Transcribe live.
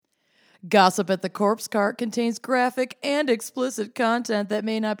Gossip at the Corpse Cart contains graphic and explicit content that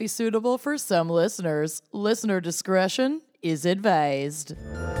may not be suitable for some listeners. Listener discretion is advised.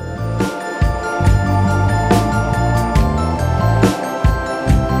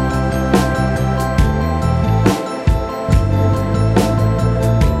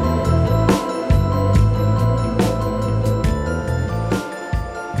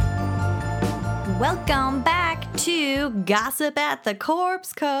 Welcome back to Gossip at the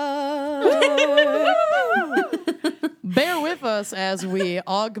Corpse Cart. Bear with us as we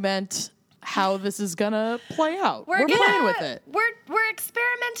augment how this is gonna play out. We're playing with it. We're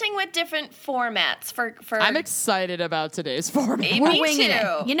experimenting with different formats for I'm excited about today's format. Me We're winging too.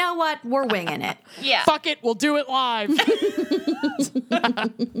 it. You know what? We're winging it. Yeah. Fuck it, we'll do it live.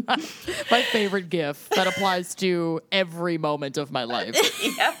 My favorite GIF that applies to every moment of my life.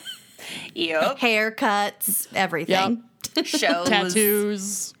 Yep. Haircuts, everything. Shows.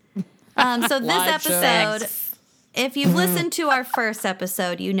 Tattoos. So this Live episode, shows. if you've listened to our first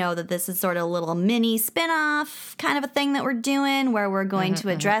episode, you know that this is sort of a little mini spin-off kind of a thing that we're doing where we're going to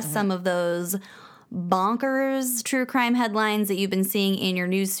address some of those bonkers true crime headlines that you've been seeing in your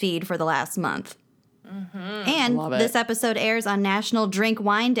newsfeed for the last month. And Love it. this episode airs on National Drink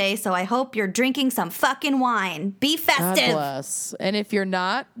Wine Day, so I hope you're drinking some fucking wine. Be God festive. bless. And if you're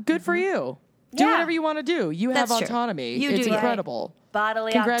not, good for you. Do Yeah. whatever you want to do. You have That's true. autonomy. You It's do. incredible.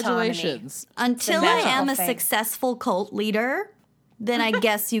 Bodily Congratulations. Until The I magical am a thing. successful cult leader, then I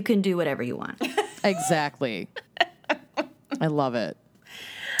guess you can do whatever you want. Exactly. I love it.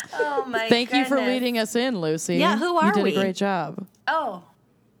 Oh my Thank you for goodness. leading us in, Lucy. Yeah, who are You did we? a great job. Oh,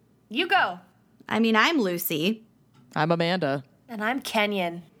 you go. I mean, I'm Lucy. I'm Amanda. And I'm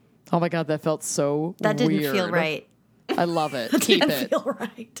Kenyon. Oh my God, that felt so That didn't weird. feel right. I love it. Keep it. Feel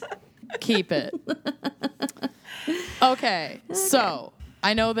right. Keep it. Okay, so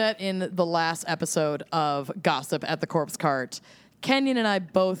I know that in the last episode of Gossip at the Corpse Cart, Kenyon and I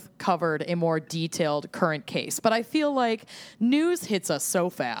both covered a more detailed current case, but I feel like news hits us so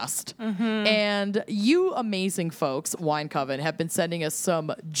fast. And you amazing folks, Wine Coven, have been sending us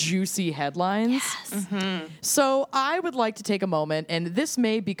some juicy headlines. So I would like to take a moment, and this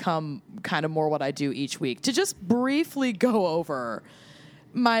may become kind of more what I do each week, to just briefly go over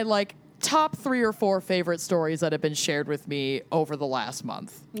my top 3 or 4 favorite stories that have been shared with me over the last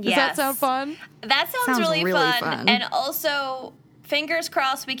month. Does that Yes. sound fun? That sounds Sounds really fun. And also, fingers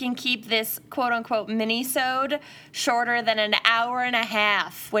crossed we can keep this quote-unquote mini-sode shorter than an hour and a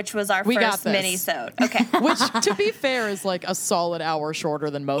half, which was our We got first this. mini-sode. Okay. Which, to be fair, is like a solid hour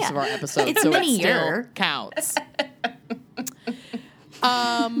shorter than most of our episodes, It's so it mini-er. still counts.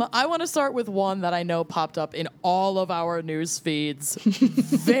 I want to start with one that I know popped up in all of our news feeds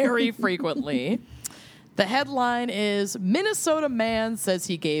very frequently. The headline is, Minnesota man says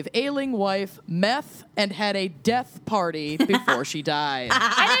he gave ailing wife meth and had a death party before she died.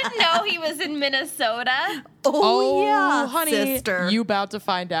 I didn't know he was in Minnesota. Oh, yeah, honey, sister. you about to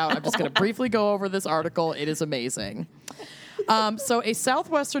find out. I'm just going to briefly go over this article. It is amazing. So a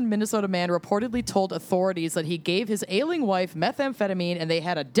southwestern Minnesota man reportedly told authorities that he gave his ailing wife methamphetamine and they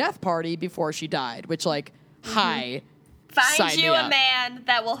had a death party before she died, which, hi. Find Sign you me a up. man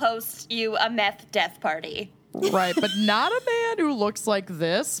that will host you a meth death party. Right, but not a man who looks like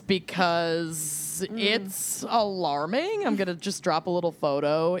this because it's alarming. I'm going to just drop a little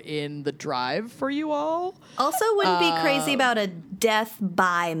photo in the drive for you all. Also, wouldn't be crazy about a death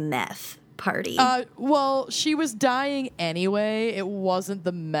by meth party. Well, she was dying anyway. It wasn't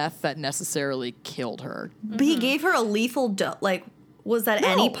the meth that necessarily killed her. But he gave her a lethal dose. Was that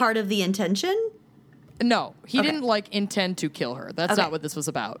any No. part of the intention? No, he Okay. didn't intend to kill her. That's Okay. not what this was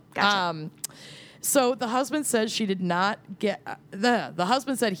about. Gotcha. So the husband said she did not get the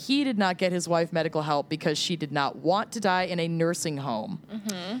husband said he did not get his wife medical help because she did not want to die in a nursing home.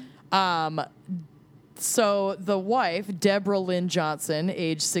 So the wife, Deborah Lynn Johnson,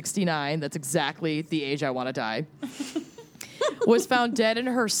 age 69, that's exactly the age I want to die, was found dead in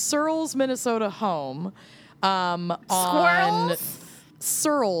her Searles, Minnesota home. On Squirrels?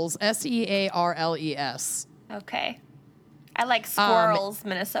 Searles, Searles. Okay. I like squirrels,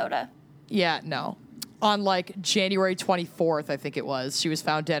 Minnesota. Yeah, no. On January 24th, I think it was, she was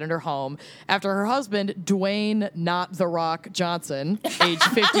found dead in her home after her husband, Dwayne Not the Rock Johnson, age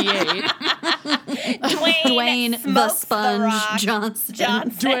 58. Dwayne the smokes Sponge Rock Johnson.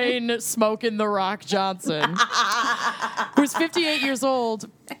 Dwayne Smoking the Rock Johnson, who's 58 years old,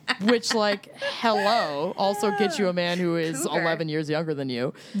 which, hello, also gets you a man who is Cougar. 11 years younger than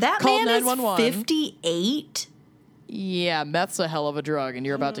you. That Called man is 911. 58? Yeah, meth's a hell of a drug, and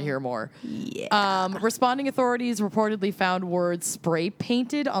you're about to hear more. Yeah. Responding authorities reportedly found words spray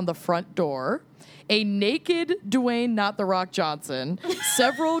painted on the front door, a naked Dwayne Not the Rock Johnson,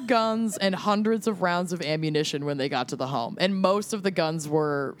 several guns, and hundreds of rounds of ammunition when they got to the home. And most of the guns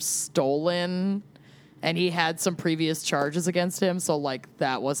were stolen, and he had some previous charges against him. So, like,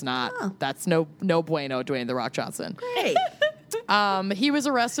 that was not, that's no bueno, Dwayne The Rock Johnson. Great. He was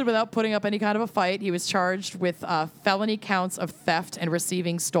arrested without putting up any kind of a fight. He was charged with felony counts of theft and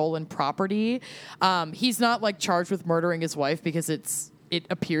receiving stolen property. He's not like charged with murdering his wife because it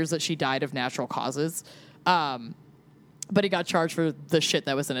appears that she died of natural causes. But he got charged for the shit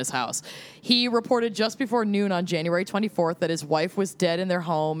that was in his house. He reported just before noon on January 24th that his wife was dead in their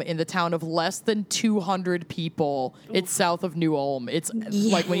home in the town of less than 200 people. Oof. It's south of New Ulm. It's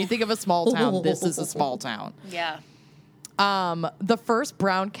like when you think of a small town, this is a small town. Yeah. The first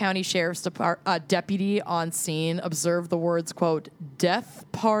Brown County Sheriff's deputy on scene observed the words, quote, "Death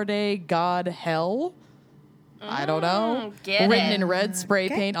Party God Hell." I don't know. Written in red spray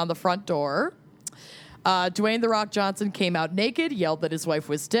paint on the front door. Dwayne The Rock Johnson came out naked, yelled that his wife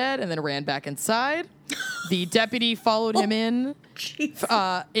was dead, and then ran back inside. The deputy followed him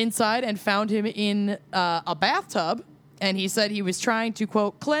inside and found him in a bathtub, and he said he was trying to,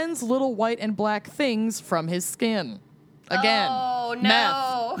 quote, "cleanse little white and black things from his skin." Again, oh, no.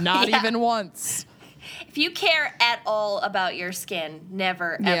 meth, not even once. If you care at all about your skin,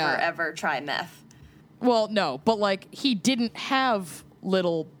 never, ever try meth. Well, no, but like he didn't have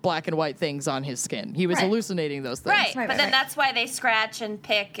little black and white things on his skin. He was hallucinating those things. Right, but then that's why they scratch and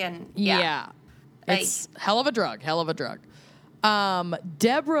pick and yeah. It's hell of a drug.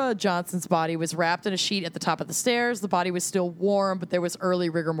 Deborah Johnson's body was wrapped in a sheet at the top of the stairs. The body was still warm, but there was early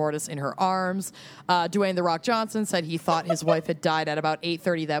rigor mortis in her arms. Dwayne The Rock Johnson said he thought his wife had died at about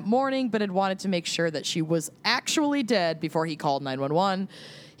 8:30 that morning, but had wanted to make sure that she was actually dead before he called 911.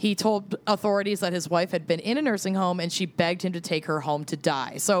 He told authorities that his wife had been in a nursing home and she begged him to take her home to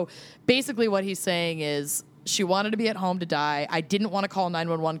die. So basically what he's saying is, she wanted to be at home to die. I didn't want to call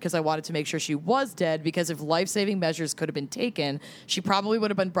 911 because I wanted to make sure she was dead, because if life-saving measures could have been taken, she probably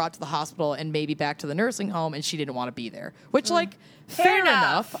would have been brought to the hospital and maybe back to the nursing home, and she didn't want to be there. Which, like, fair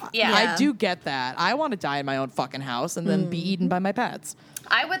enough. Yeah. I do get that. I want to die in my own fucking house and then be eaten by my pets.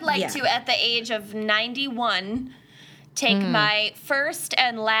 I would like to, at the age of 91, take my first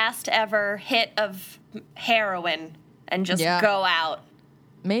and last ever hit of heroin and just go out.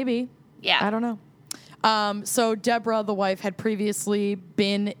 Maybe. Yeah. I don't know. So Deborah, the wife, had previously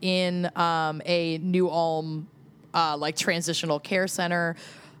been in a New Ulm like transitional care center.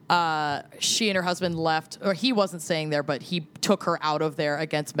 She and her husband left, or he wasn't staying there, but he took her out of there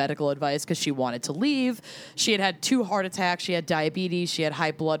against medical advice because she wanted to leave. She had 2 heart attacks. She had diabetes. She had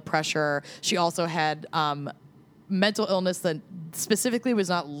high blood pressure. She also had mental illness that specifically was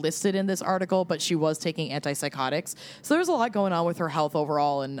not listed in this article, but she was taking antipsychotics. So there was a lot going on with her health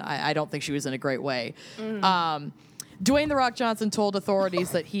overall, and I don't think she was in a great way. Dwayne The Rock Johnson told authorities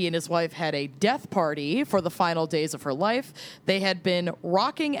that he and his wife had a death party for the final days of her life. They had been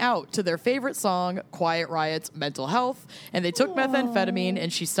rocking out to their favorite song, Quiet Riot's Mental Health, and they took methamphetamine,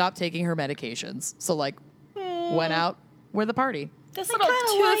 and she stopped taking her medications. So, like, went out with a party. This little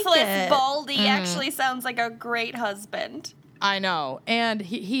toothless baldy actually sounds like a great husband. I know. And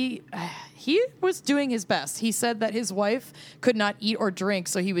he was doing his best. He said that his wife could not eat or drink,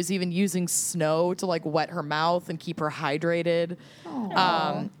 so he was even using snow to like wet her mouth and keep her hydrated.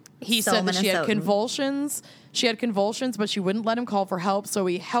 He said that she had convulsions. She had convulsions, but she wouldn't let him call for help, so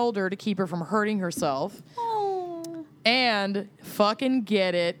he held her to keep her from hurting herself. And fucking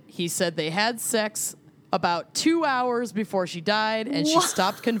get it, he said they had sex about 2 hours before she died, and she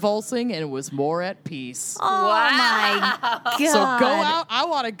stopped convulsing and was more at peace. Oh my God. So go out. I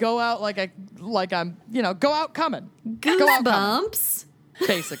want to go out like I'm, go out coming. Goosebumps.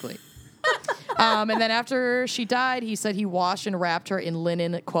 Basically. And then after she died, he said he washed and wrapped her in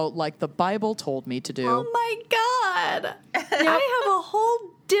linen, quote, like the Bible told me to do. Oh my God. Now I have a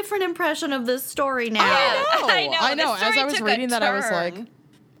whole different impression of this story now. I know. As I was reading that, I was like,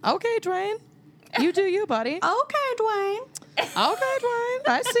 okay, Dwayne. You do you, buddy. Okay, Dwayne.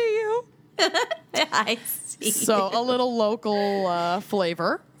 I see you. I see. So a little local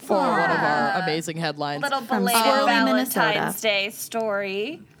flavor for one of our amazing headlines. Little belated Valentine's Day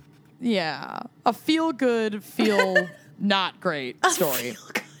story. Yeah. A feel-good, not great story.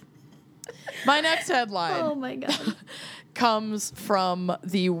 My next headline. Oh, my God. Comes from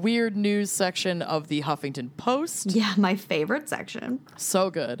the weird news section of the Huffington Post. Yeah, my favorite section. So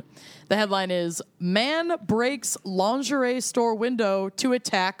good. The headline is, Man Breaks Lingerie Store Window to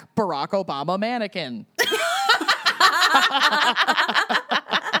Attack Barack Obama Mannequin.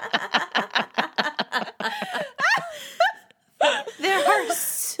 There are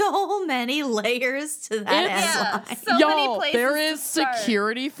so many layers to that headline. So many places there is to start.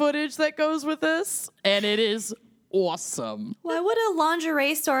 security footage that goes with this, and it is awesome. Why would a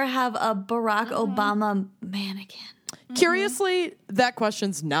lingerie store have a Barack Obama mannequin? Curiously, that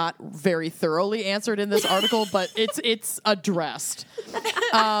question's not very thoroughly answered in this article, but it's addressed.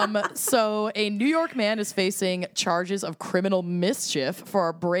 So a New York man is facing charges of criminal mischief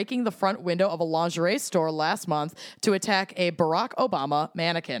for breaking the front window of a lingerie store last month to attack a Barack Obama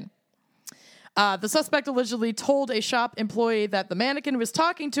mannequin. The suspect allegedly told a shop employee that the mannequin was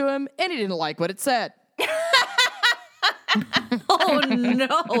talking to him and he didn't like what it said. Oh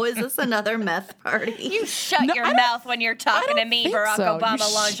no, is this another meth party? You shut your mouth when you're talking to me, think Barack so.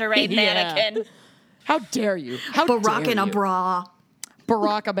 Obama lingerie Yeah. mannequin. How dare you? How Barack dare in a you? bra.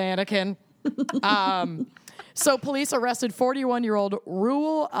 Barack a mannequin. So police arrested 41-year-old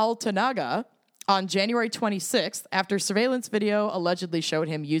Ruel Altanaga on January 26th after surveillance video allegedly showed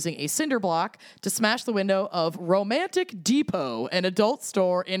him using a cinder block to smash the window of Romantic Depot, an adult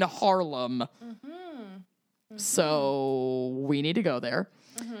store in Harlem. So we need to go there.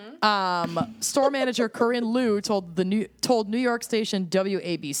 Store manager Corinne Liu told New York station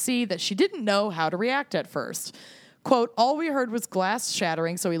WABC that she didn't know how to react at first. Quote, all we heard was glass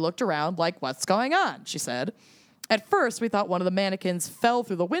shattering, so we looked around like, what's going on? She said. At first, we thought one of the mannequins fell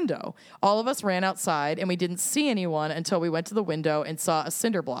through the window. All of us ran outside, and we didn't see anyone until we went to the window and saw a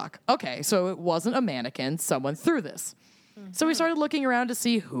cinder block. Okay, so it wasn't a mannequin. Someone threw this. So we started looking around to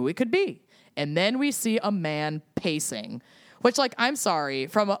see who it could be. And then we see a man pacing, which, like, I'm sorry,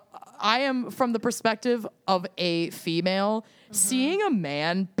 I am from the perspective of a female. Seeing a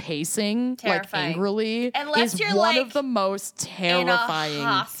man pacing like Terrifying. angrily Unless is you're, one like, of the most In a terrifying.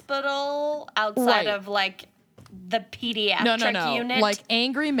 hospital outside Right. of like the pediatric No. unit. Like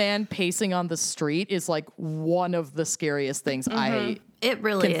angry man pacing on the street is like one of the scariest things I It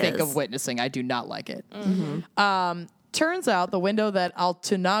really can is. think of witnessing. I do not like it. Turns out the window that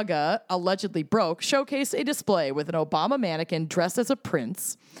Altanaga allegedly broke showcased a display with an Obama mannequin dressed as a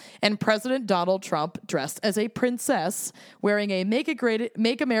prince and President Donald Trump dressed as a princess wearing a Make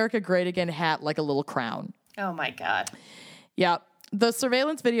America Great Again hat like a little crown. oh my God. Yeah. The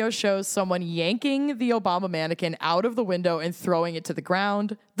surveillance video shows someone yanking the Obama mannequin out of the window and throwing it to the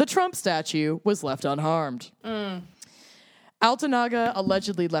ground. The Trump statue was left unharmed. Altanaga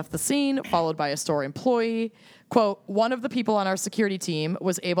allegedly left the scene, followed by a store employee. Quote, one of the people on our security team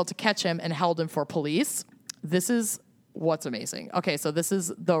was able to catch him and held him for police. This is what's amazing. Okay, so this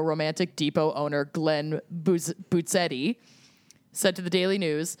is the Romantic Depot owner, Glenn Buzzetti, said to the Daily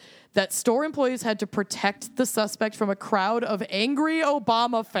News that store employees had to protect the suspect from a crowd of angry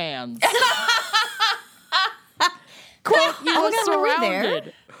Obama fans. Quote, he was yeah, were we there?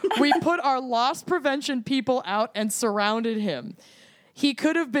 surrounded. We put our loss prevention people out and surrounded him. He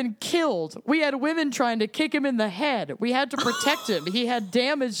could have been killed. We had women trying to kick him in the head. We had to protect him. He had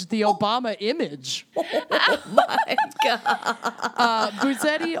damaged the Obama image. My God.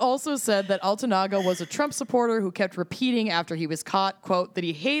 Buzzetti also said that Altanaga was a Trump supporter who kept repeating after he was caught, quote, that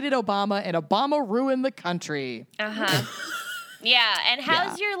he hated Obama and Obama ruined the country. Yeah, and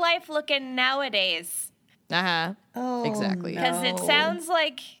how's your life looking nowadays? Oh, Exactly. Because it sounds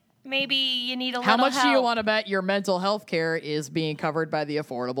like maybe you need a little How much help. do you want to bet your mental health care is being covered by the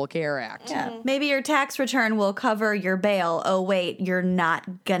Affordable Care Act? Yeah. Maybe your tax return will cover your bail. Oh, wait, you're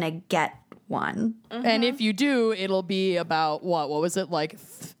not going to get one. And if you do, it'll be about what was it, like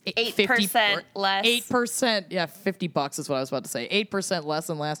 8% less. 8%. Yeah, $50 is what I was about to say. 8% less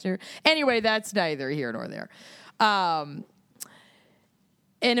than last year. Anyway, that's neither here nor there.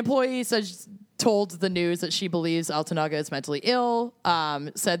 An employee told the news that she believes Altanaga is mentally ill.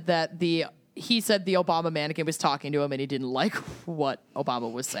 Said that he said the Obama mannequin was talking to him and he didn't like what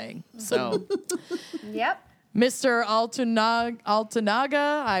Obama was saying. So, Yep. Mr.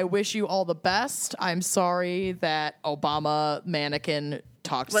 Altanaga, I wish you all the best. I'm sorry that Obama mannequin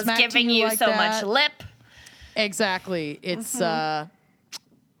talked Was smack giving to you you like so that. much lip. Exactly. It's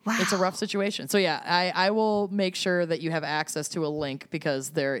it's a rough situation. So yeah, I will make sure that you have access to a link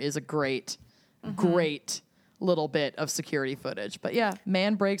because there is a great little bit of security footage. But yeah,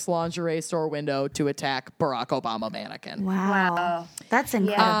 man breaks lingerie store window to attack Barack Obama mannequin. Wow. That's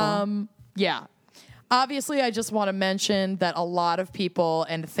incredible. Yeah. Obviously, I just want to mention that a lot of people,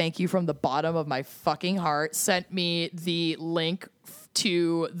 and thank you from the bottom of my fucking heart, sent me the link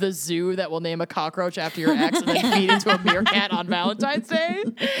to the zoo that will name a cockroach after your ex and then feed it to a meerkat on Valentine's Day.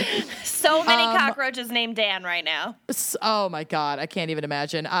 So many cockroaches named Dan right now. Oh my God, I can't even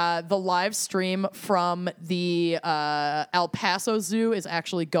imagine. The live stream from the El Paso Zoo is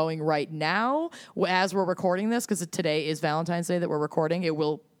actually going right now as we're recording this, because today is Valentine's Day that we're recording. It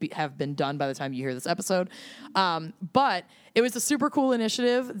will have been done by the time you hear this episode. But it was a super cool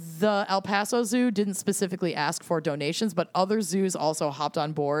initiative. The El Paso Zoo didn't specifically ask for donations, but other zoos also hopped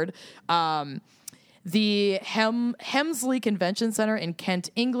on board. The Hemsley Convention Center in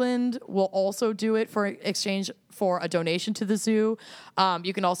Kent, England will also do it for exchange for a donation to the zoo.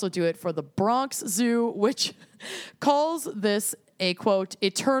 You can also do it for the Bronx Zoo, which calls this a, quote,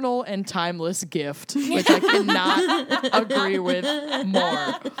 eternal and timeless gift, which I cannot agree with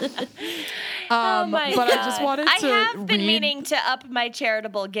more. Oh my but God. I just wanted to I have been read- meaning to up my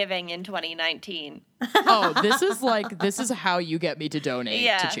charitable giving in 2019. Oh, this is how you get me to donate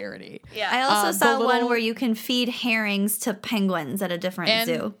to charity. Yeah. I also saw the one little- where you can feed herrings to penguins at a different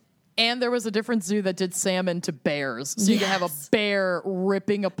zoo. And there was a different zoo that did salmon to bears. So you can have a bear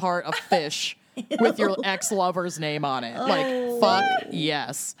ripping apart a fish with your ex-lover's name on it. Like, fuck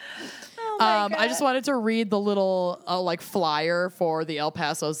yes. I just wanted to read the little flyer for the El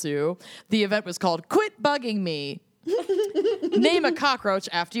Paso Zoo. The event was called Quit Bugging Me. Name a cockroach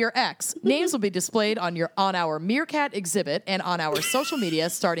after your ex. Names will be displayed on our Meerkat exhibit and on our social media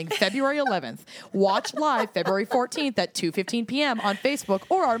starting February 11th. Watch live February 14th at 2:15 p.m. on Facebook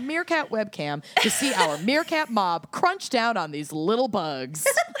or our Meerkat webcam to see our Meerkat mob crunch down on these little bugs.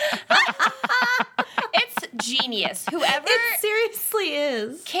 It's genius. Whoever It seriously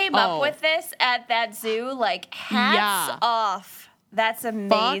is. came up with this at that zoo, like, hats off. That's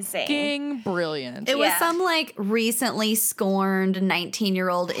amazing. Fucking brilliant. It was Yeah. some recently scorned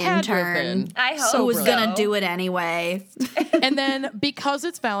 19-year-old Had to have intern been. I hope who was so. gonna do it anyway. And then because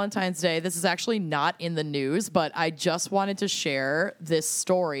it's Valentine's Day, this is actually not in the news, but I just wanted to share this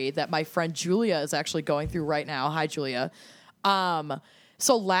story that my friend Julia is actually going through right now. Hi, Julia.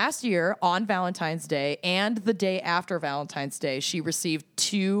 So last year on Valentine's Day and the day after Valentine's Day, she received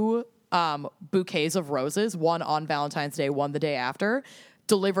 2 bouquets of roses, one on Valentine's Day, one the day after,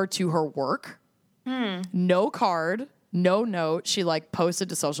 delivered to her work. No card, no note. She posted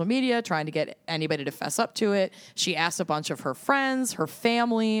to social media trying to get anybody to fess up to it. She asked a bunch of her friends, her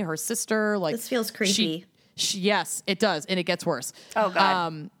family, her sister. This feels creepy. Yes, it does. And it gets worse. Oh,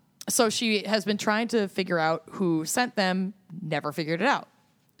 God. So she has been trying to figure out who sent them, never figured it out.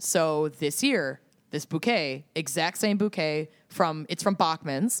 So this year, this bouquet, exact same bouquet it's from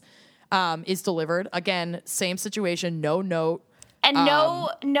Bachman's, is delivered. Again, same situation, no note. And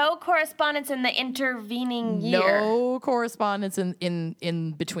no correspondence in the intervening year. No correspondence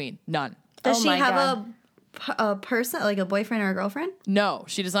in between. None. Does Oh she my have a person, like a boyfriend or a girlfriend? No,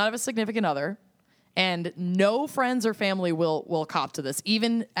 she does not have a significant other. And no friends or family will cop to this.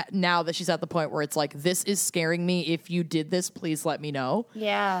 Even now that she's at the point where it's like, this is scaring me. If you did this, please let me know.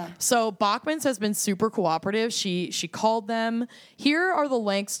 Yeah. So Bachman's has been super cooperative. She called them. Here are the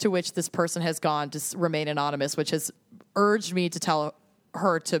lengths to which this person has gone to remain anonymous, which has urged me to tell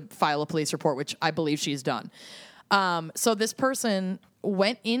her to file a police report, which I believe she's done. So this person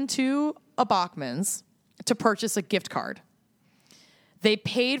went into a Bachman's to purchase a gift card. They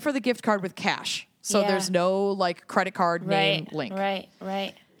paid for the gift card with cash. So there's no credit card name link. Right.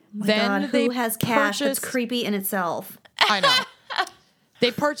 Then God, who has cash? That's purchased- creepy in itself. I know.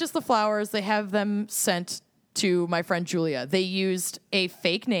 They purchased the flowers. They have them sent to my friend Julia. They used a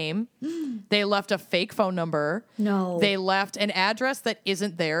fake name. They left a fake phone number. No. They left an address that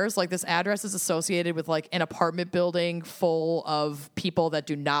isn't theirs. This address is associated with an apartment building full of people that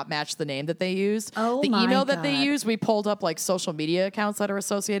do not match the name that they used. Oh, the my email that they God. used, we pulled up social media accounts that are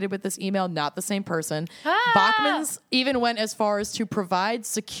associated with this email, not the same person. Bachman's even went as far as to provide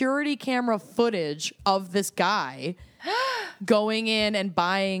security camera footage of this guy going in and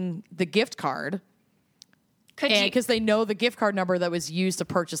buying the gift card. Because they know the gift card number that was used to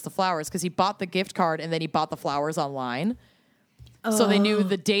purchase the flowers, because he bought the gift card and then he bought the flowers online. So they knew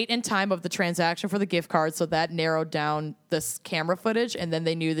the date and time of the transaction for the gift card, so that narrowed down this camera footage, and then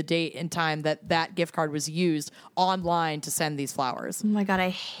they knew the date and time that gift card was used online to send these flowers. Oh my God, I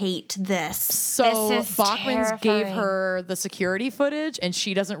hate this. So This is Bachman's gave terrifying. her the security footage, and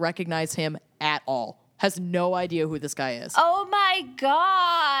she doesn't recognize him at all. Has no idea who this guy is. Oh my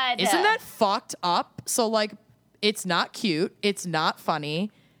God. Isn't that fucked up? So it's not cute. It's not funny.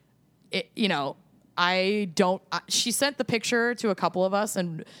 She sent the picture to a couple of us,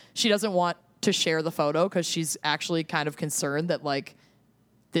 and she doesn't want to share the photo because she's actually kind of concerned that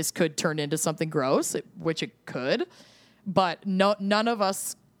this could turn into something gross, which it could. But none of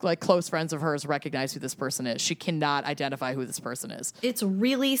us like close friends of hers recognize who this person is. She cannot identify who this person is. It's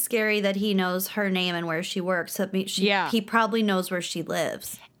really scary that he knows her name and where she works. He probably knows where she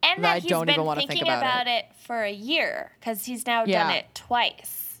lives. And that I he's don't been even wanna thinking think about it for a year because he's now done it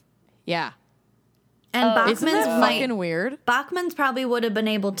twice. Yeah. And Isn't that fucking weird? Bachman's probably would have been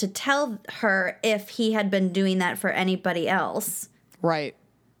able to tell her if he had been doing that for anybody else. Right.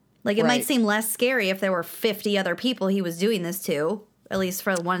 Like, it might seem less scary if there were 50 other people he was doing this to, at least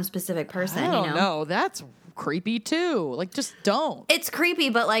for one specific person, I don't know. That's creepy, too. Like, just don't. It's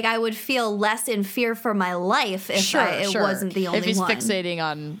creepy, but, like, I would feel less in fear for my life if it wasn't the only one. If he's fixating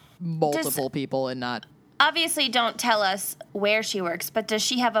on multiple people and not... Obviously, don't tell us where she works, but does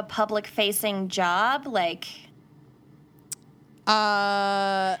she have a public-facing job? Like...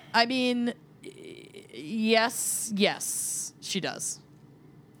 I mean, yes, she does.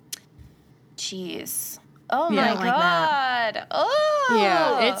 Jeez. Oh my like God. that. Oh.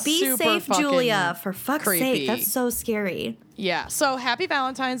 Yeah, it's Be super safe, fucking Julia, for fuck's creepy. sake. That's so scary. Yeah. So happy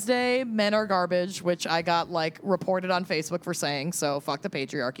Valentine's Day. Men are garbage, which I got like reported on Facebook for saying, so fuck the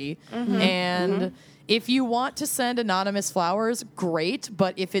patriarchy. And if you want to send anonymous flowers, great.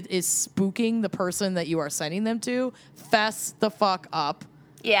 But if it is spooking the person that you are sending them to, fess the fuck up.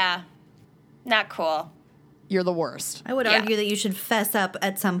 Yeah. Not cool. You're the worst. I would argue that you should fess up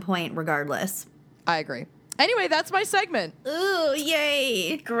at some point regardless. I agree. Anyway, that's my segment. Ooh,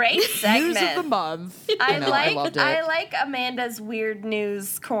 yay. Great segment. News of the month. I loved it. like Amanda's weird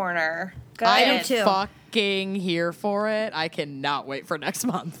news corner. Good. I do too. am fucking here for it. I cannot wait for next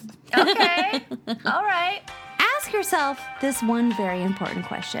month. Okay. All right. Ask yourself this one very important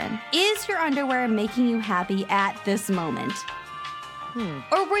question. Is your underwear making you happy at this moment?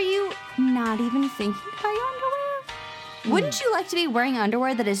 Or were you not even thinking about your underwear? Wouldn't you like to be wearing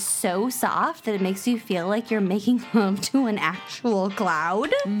underwear that is so soft that it makes you feel like you're making love to an actual cloud?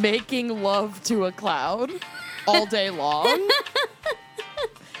 Making love to a cloud all day long?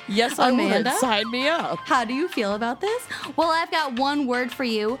 Yes, Amanda? would. Sign me up. How do you feel about this? Well, I've got one word for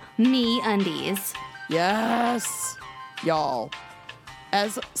you. MeUndies. Yes. Y'all,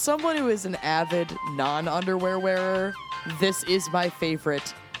 as someone who is an avid non-underwear wearer, this is my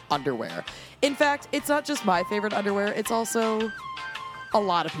favorite underwear. In fact, it's not just my favorite underwear, it's also a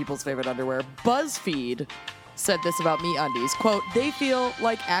lot of people's favorite underwear. BuzzFeed said this about MeUndies, quote, "They feel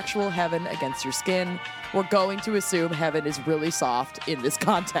like actual heaven against your skin. We're going to assume heaven is really soft in this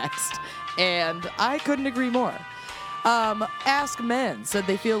context." And I couldn't agree more. Ask Men said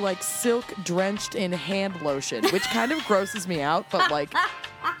they feel like silk drenched in hand lotion, which kind of grosses me out, but like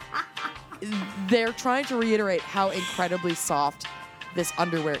they're trying to reiterate how incredibly soft this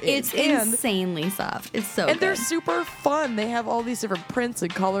underwear is. It's insanely soft. It's so And good. they're super fun. They have all these different prints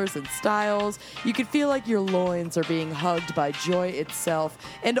and colors and styles. You can feel like your loins are being hugged by joy itself,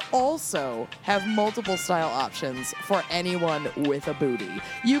 and also have multiple style options for anyone with a booty.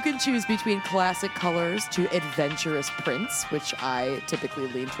 You can choose between classic colors to adventurous prints, which I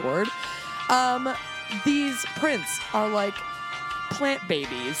typically lean toward. These prints are like plant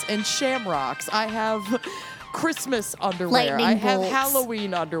babies and shamrocks. I have Christmas underwear. Lightning I have bolts.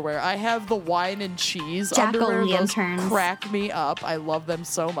 Halloween underwear. I have the wine and cheese underwear. Those Jack-o'-lanterns. crack me up. I love them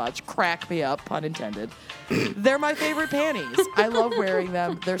so much. Crack me up, pun intended. They're my favorite panties. I love wearing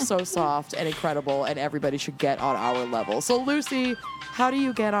them. They're so soft and incredible, and everybody should get on our level. So, Lucy, how do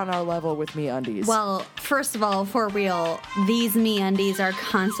you get on our level with MeUndies? Well, first of all, for real, these MeUndies are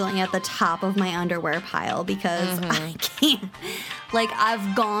constantly at the top of my underwear pile because I can't. Like,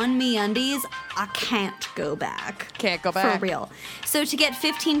 I've gone MeUndies, I can't go back. Can't go back. For real. So to get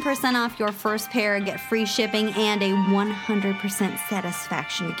 15% off your first pair, get free shipping and a 100%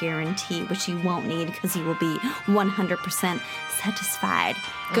 satisfaction guarantee, which you won't need because you will be 100% satisfied.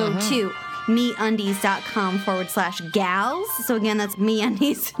 Go to MeUndies.com/gals. So again, that's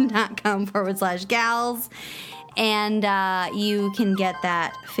MeUndies.com/gals. And you can get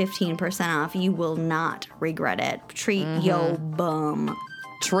that 15% off. You will not regret it. Treat yo bum.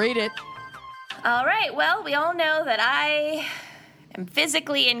 Treat it. All right. Well, we all know that I am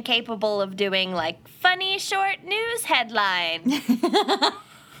physically incapable of doing like funny short news headlines.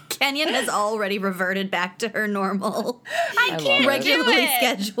 Kenyon has already reverted back to her normal, I can't regularly do it.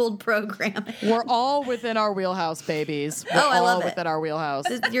 scheduled program. We're all within our wheelhouse, babies. We're I love all it. within our wheelhouse.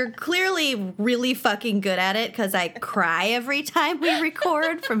 You're clearly really fucking good at it because I cry every time we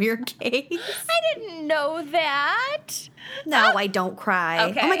record from your case. I didn't know that. No, I don't cry.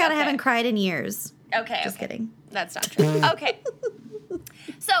 Okay, oh my God, I okay. haven't cried in years. Okay. Just kidding. That's not true. Okay.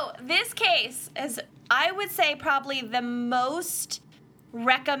 So this case is, I would say, probably the most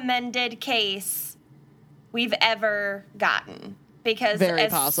recommended case we've ever gotten. Because Very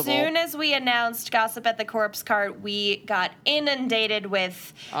as possible. soon as we announced Gossip at the Corpse Cart, we got inundated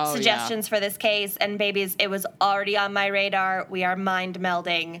with suggestions for this case. And babies, it was already on my radar. We are mind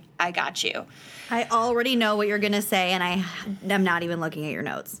melding. I got you. I already know what you're going to say, and I'm not even looking at your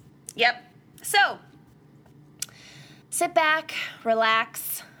notes. Yep. So, sit back,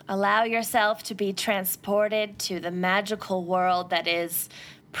 relax, allow yourself to be transported to the magical world that is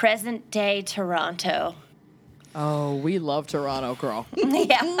present-day Toronto. Oh, we love Toronto, girl.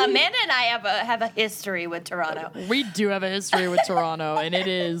 Yeah, Amanda and I have a history with Toronto. We do have a history with Toronto, and it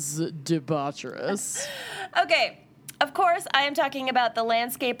is debaucherous. Okay, of course, I am talking about the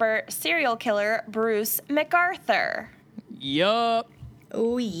landscaper serial killer Bruce MacArthur. Yup.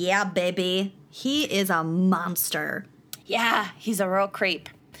 Oh, yeah, baby. He is a monster. Yeah, he's a real creep.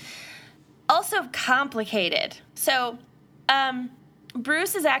 Also complicated. So,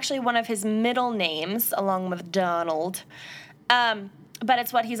 Bruce is actually one of his middle names, along with Donald. But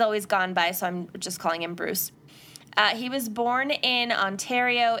it's what he's always gone by, so I'm just calling him Bruce. He was born in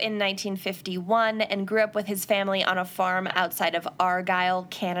Ontario in 1951 and grew up with his family on a farm outside of Argyll,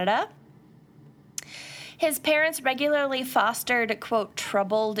 Canada. His parents regularly fostered, quote,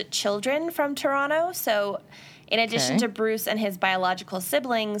 troubled children from Toronto, so in addition to Bruce and his biological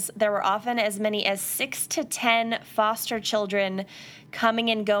siblings, there were often as many as 6 to 10 foster children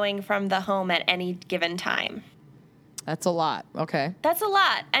coming and going from the home at any given time. That's a lot. Okay. That's a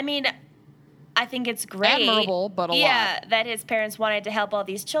lot. I mean, I think it's great. Admirable, but a lot. Yeah, that his parents wanted to help all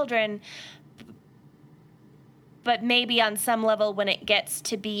these children. But maybe on some level, when it gets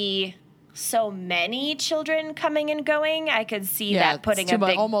to be so many children coming and going, I could see that putting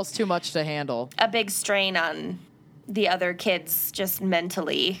almost too much to handle. A big strain on the other kids just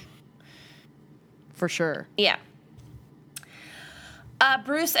mentally. For sure. Yeah.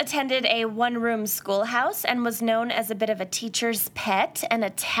 Bruce attended a one-room schoolhouse and was known as a bit of a teacher's pet and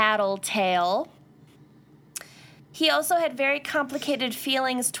a tattletale. He also had very complicated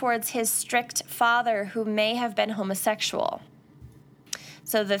feelings towards his strict father, who may have been homosexual.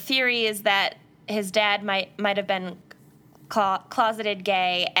 So the theory is that his dad might have been closeted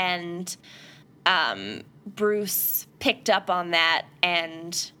gay, and Bruce picked up on that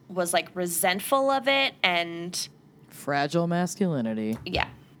and was like resentful of it, and fragile masculinity. Yeah.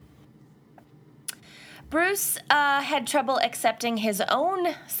 Bruce had trouble accepting his own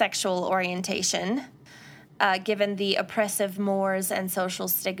sexual orientation, given the oppressive mores and social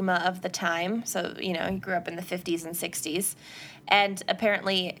stigma of the time. So, he grew up in the 50s and 60s. And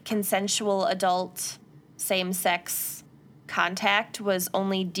apparently consensual adult same-sex contact was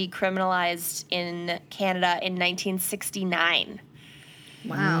only decriminalized in Canada in 1969.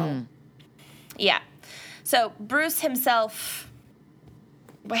 Wow. Yeah. So Bruce himself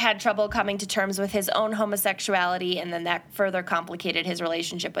had trouble coming to terms with his own homosexuality, and then that further complicated his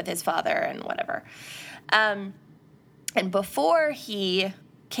relationship with his father and whatever. And before he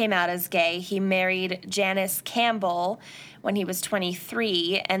came out as gay, he married Janice Campbell when he was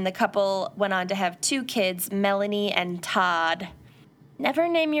 23, and the couple went on to have 2 kids, Melanie and Todd. Never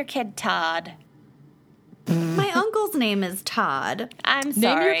name your kid Todd. My uncle's name is Todd. I'm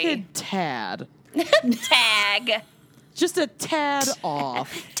sorry. Name your kid Tad. Tag. Just a tad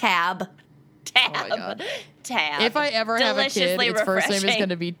off. Tab. Oh my God. Tab. If I ever have a kid, Deliciously its first name is refreshing. going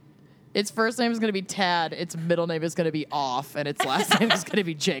to be... Its first name is going to be Tad, its middle name is going to be Off, and its last name is going to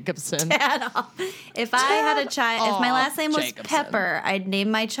be Jacobson. If I had a child, if my last name was Jacobson. Pepper, I'd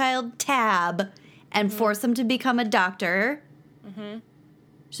name my child Tab and force him to become a doctor. Mm-hmm.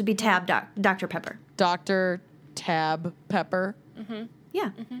 Should be Dr. Pepper. Dr. Tab Pepper. Yeah.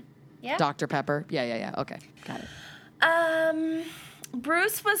 Mm-hmm. Yeah. Dr. Pepper. Yeah. Okay. Got it.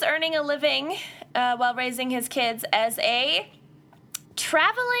 Bruce was earning a living while raising his kids as a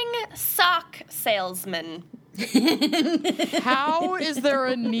traveling sock salesman. How is there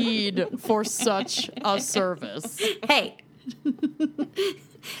a need for such a service? Hey.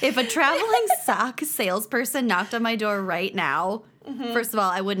 If a traveling sock salesperson knocked on my door right now, first of all,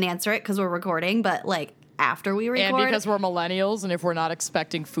 I wouldn't answer it because we're recording, but after we record. And because we're millennials, and if we're not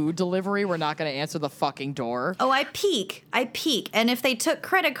expecting food delivery, we're not going to answer the fucking door. Oh, I peek. And if they took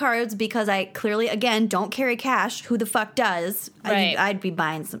credit cards, because I clearly, again, don't carry cash, who the fuck does? Right. I'd be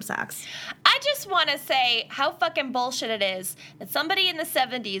buying some socks. I just want to say how fucking bullshit it is that somebody in the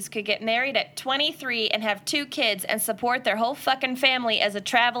 70s could get married at 23 and have 2 kids and support their whole fucking family as a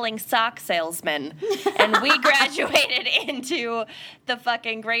traveling sock salesman. And we graduated into the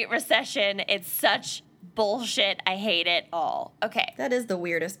fucking Great Recession. It's such bullshit. I hate it all. Okay. That is the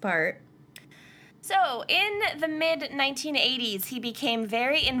weirdest part. So, in the mid-1980s, he became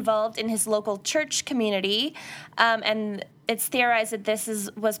very involved in his local church community, and it's theorized that this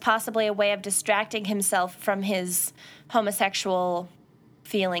was possibly a way of distracting himself from his homosexual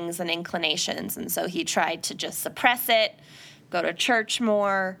feelings and inclinations, and so he tried to just suppress it, go to church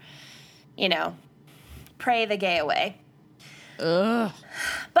more, pray the gay away. Ugh.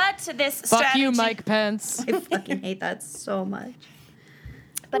 But this Fuck strategy... you, Mike Pence. I fucking hate that so much.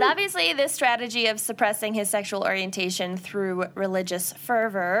 But obviously, this strategy of suppressing his sexual orientation through religious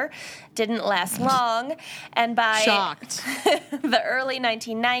fervor didn't last long, and by Shocked. the early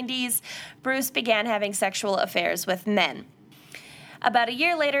 1990s, Bruce began having sexual affairs with men. About a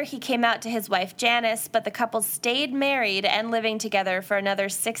year later, he came out to his wife Janice, but the couple stayed married and living together for another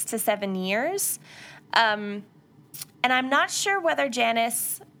 6 to 7 years. And I'm not sure whether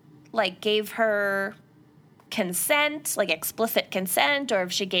Janice, gave her consent, explicit consent, or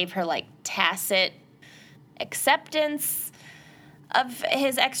if she gave her, tacit acceptance of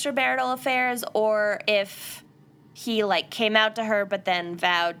his extramarital affairs, or if he, came out to her but then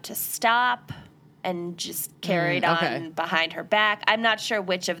vowed to stop and just carried on behind her back. I'm not sure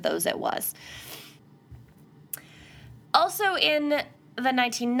which of those it was. Also in the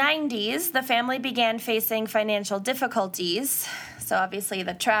 1990s, the family began facing financial difficulties. So obviously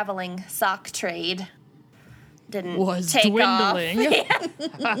the traveling sock trade was take dwindling.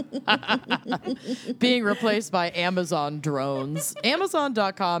 off. Being replaced by Amazon drones.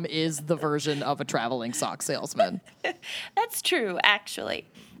 Amazon.com is the version of a traveling sock salesman. That's true, actually.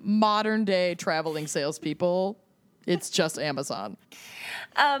 Modern day traveling salespeople, it's just Amazon.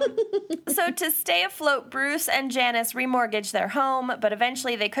 So to stay afloat, Bruce and Janice remortgaged their home, but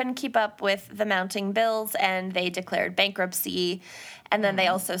eventually they couldn't keep up with the mounting bills and they declared bankruptcy. And then they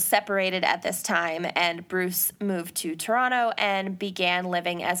also separated at this time, and Bruce moved to Toronto and began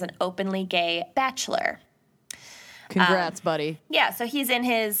living as an openly gay bachelor. Congrats, buddy. Yeah, so he's in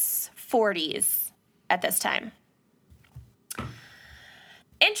his 40s at this time.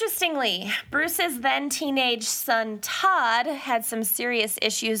 Interestingly, Bruce's then teenage son Todd had some serious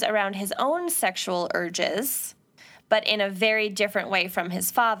issues around his own sexual urges, but in a very different way from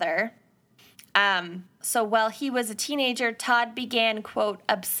his father. So while he was a teenager, Todd began, quote,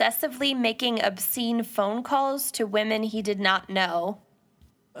 obsessively making obscene phone calls to women he did not know.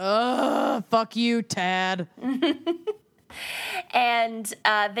 Ugh, fuck you, Tad. And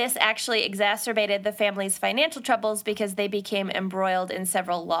this actually exacerbated the family's financial troubles because they became embroiled in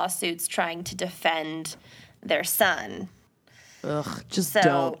several lawsuits trying to defend their son. Ugh, just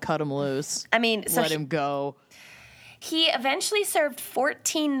don't cut him loose. I mean, let him go. He eventually served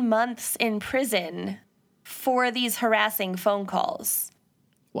 14 months in prison for these harassing phone calls.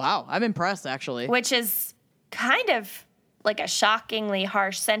 Wow, I'm impressed, actually. Which is kind of like a shockingly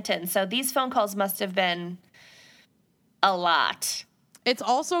harsh sentence. So these phone calls must have been a lot. It's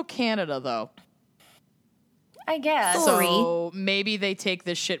also Canada, though. I guess. So maybe they take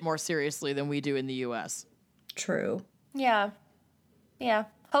this shit more seriously than we do in the U.S. True. Yeah. Yeah.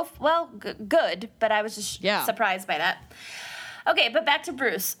 Good, but I was just surprised by that. Okay, but back to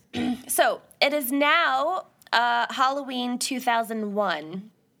Bruce. So it is now Halloween 2001.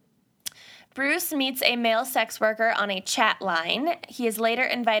 Bruce meets a male sex worker on a chat line. He is later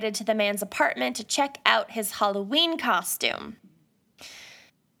invited to the man's apartment to check out his Halloween costume,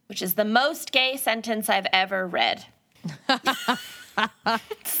 which is the most gay sentence I've ever read.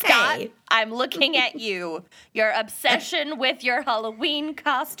 Scott, hey. I'm looking at you. Your obsession with your Halloween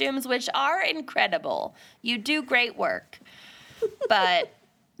costumes, which are incredible. You do great work. But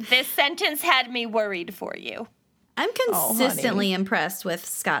this sentence had me worried for you. I'm consistently impressed with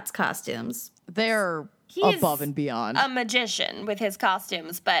Scott's costumes. They're above and beyond. A magician with his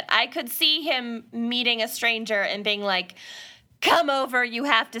costumes, but I could see him meeting a stranger and being like, come over, you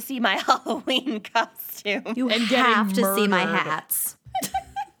have to see my Halloween costume. You have to see my hats.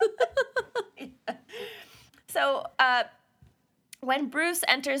 So, when Bruce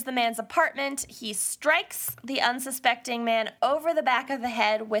enters the man's apartment, he strikes the unsuspecting man over the back of the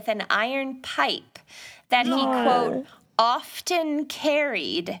head with an iron pipe that he, quote, often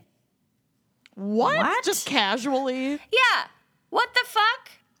carried. What? Just casually? Yeah. What the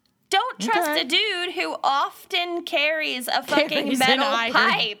fuck? Don't trust a dude who often carries a fucking metal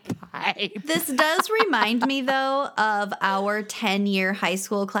pipe. This does remind me, though, of our 10-year high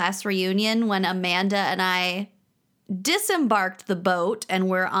school class reunion when Amanda and I disembarked the boat and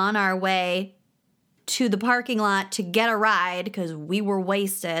we're on our way to the parking lot to get a ride because we were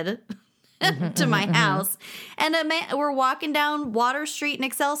wasted to my house. And we're walking down Water Street in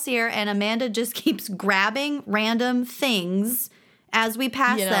Excelsior, and Amanda just keeps grabbing random things As we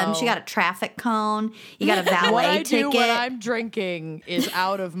passed them, she got a traffic cone. You got a valet what I ticket. do when I'm drinking is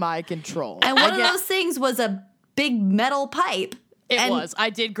out of my control. And one of those things was a big metal pipe. It was. I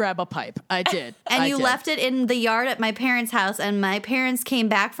did grab a pipe. I did. And you left it in the yard at my parents' house, and my parents came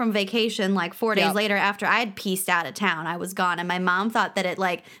back from vacation like 4 days later after I had pieced out of town. I was gone, and my mom thought that it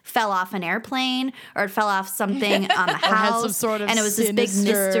like fell off an airplane or it fell off something on the house. Had some sort of and it was this big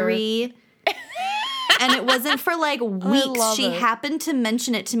mystery. And it wasn't for like weeks. She happened to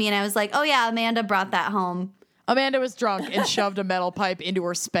mention it to me, and I was like, oh yeah, Amanda brought that home. Amanda was drunk and shoved a metal pipe into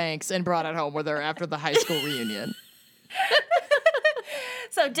her Spanx and brought it home with her after the high school reunion.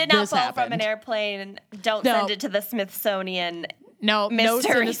 So did not fall from an airplane. Don't send it to the Smithsonian. No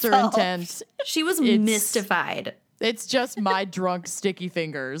sinister intent. She was mystified. It's just my drunk sticky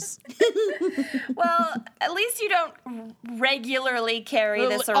fingers. Well, at least you don't regularly carry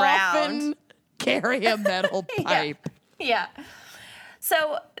this around. Often carry a metal pipe. Yeah.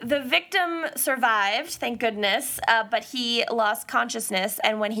 So the victim survived, thank goodness, but he lost consciousness,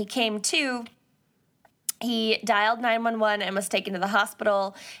 and when he came to, he dialed 911 and was taken to the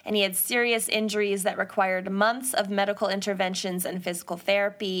hospital, and he had serious injuries that required months of medical interventions and physical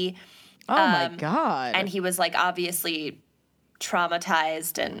therapy. Oh, my God. And he was, like, obviously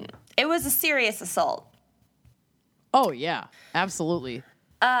traumatized, and it was a serious assault. Oh, yeah, absolutely.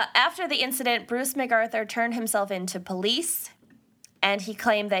 After the incident, Bruce MacArthur turned himself in to police, and he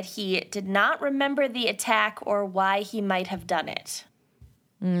claimed that he did not remember the attack or why he might have done it.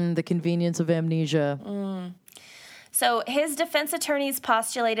 The convenience of amnesia. So his defense attorneys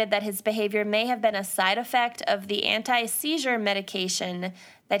postulated that his behavior may have been a side effect of the anti-seizure medication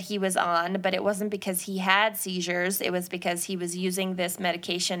that he was on, but it wasn't because he had seizures. It was because he was using this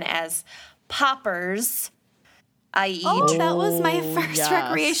medication as poppers, i.e. that was my first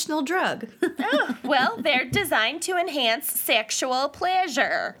recreational drug. Well, they're designed to enhance sexual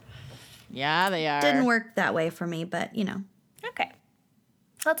pleasure. Yeah, they are. Didn't work that way for me, but, you know. Okay.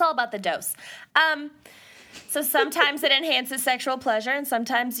 That's all about the dose. So sometimes it enhances sexual pleasure, and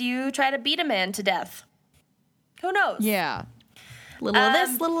sometimes you try to beat a man to death. Who knows? Yeah. Little of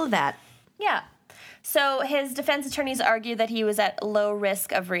this, little of that. Yeah. So his defense attorneys argued that he was at low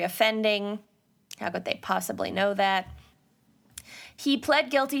risk of reoffending. How could they possibly know that? He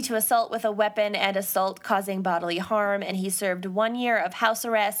pled guilty to assault with a weapon and assault causing bodily harm, and he served 1 year of house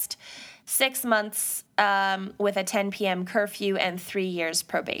arrest, 6 months with a 10 p.m. curfew, and 3 years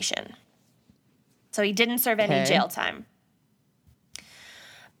probation. So he didn't serve any jail time.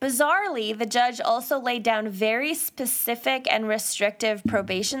 Bizarrely, the judge also laid down very specific and restrictive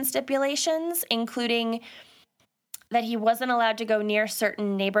probation stipulations, including that he wasn't allowed to go near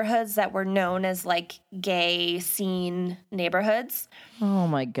certain neighborhoods that were known as, like, gay scene neighborhoods. Oh,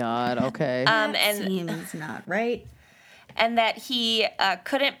 my God. Okay. That seems not right. And that he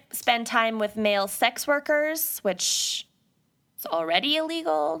couldn't spend time with male sex workers, which is already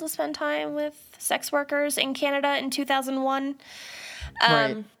illegal to spend time with sex workers in Canada in 2001.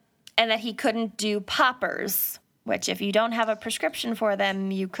 Right. And that he couldn't do poppers, which if you don't have a prescription for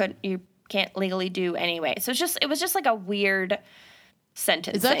them, you can't legally do anyway. So it was just like a weird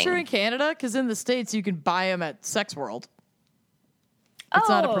sentencing. Is that true in Canada? Because in the States, you can buy them at Sex World. It's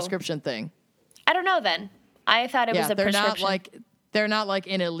not a prescription thing. I don't know then. I thought it was a prescription. They're not like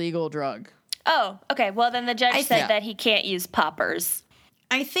an illegal drug. Oh, okay. Well, then the judge said that he can't use poppers.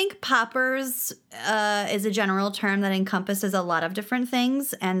 I think poppers is a general term that encompasses a lot of different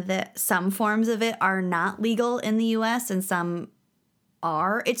things, and that some forms of it are not legal in the U.S. and some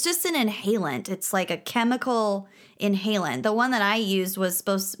are. It's just an inhalant. It's like a chemical inhalant. The one that I used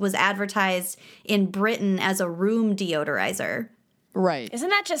was advertised in Britain as a room deodorizer. Right. Isn't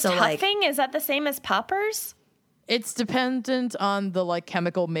that just huffing? Is that the same as poppers? It's dependent on the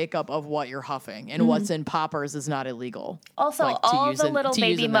chemical makeup of what you're huffing, and what's in poppers is not illegal. Also, all the little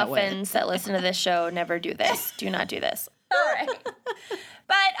baby muffins that listen to this show never do this. Do not do this. All right.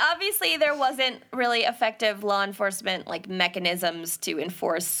 But obviously there wasn't really effective law enforcement mechanisms to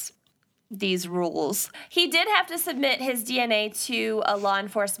enforce these rules. He did have to submit his DNA to a law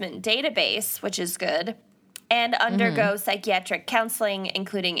enforcement database, which is good, and undergo psychiatric counseling,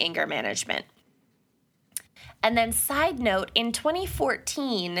 including anger management. And then, side note, in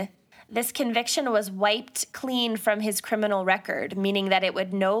 2014, this conviction was wiped clean from his criminal record, meaning that it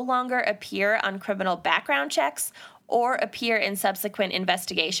would no longer appear on criminal background checks or appear in subsequent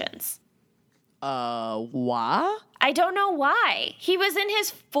investigations. Why? I don't know why. He was in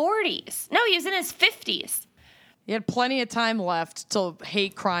his 40s. No, he was in his 50s. He had plenty of time left to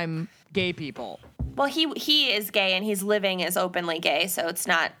hate crime gay people. Well, he is gay and he's living as openly gay, so it's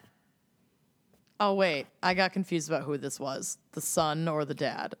not... Oh, wait. I got confused about who this was. The son or the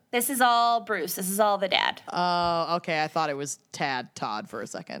dad? This is all Bruce. This is all the dad. Oh, okay. I thought it was Todd for a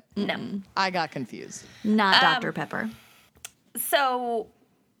second. No. I got confused. Not Dr. Pepper. So,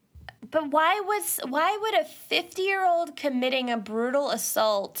 but why would a 50-year-old committing a brutal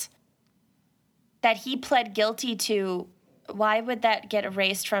assault that he pled guilty to, why would that get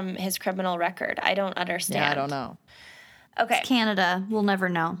erased from his criminal record? I don't understand. Yeah, I don't know. Okay. It's Canada. We'll never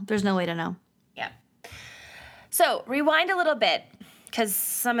know. There's no way to know. Yeah. So, rewind a little bit, because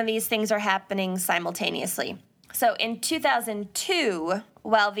some of these things are happening simultaneously. So, in 2002,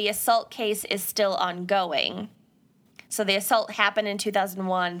 while the assault case is still ongoing, so the assault happened in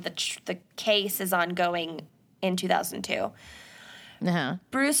 2001, the case is ongoing in 2002. Uh-huh.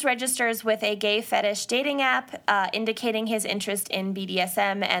 Bruce registers with a gay fetish dating app, indicating his interest in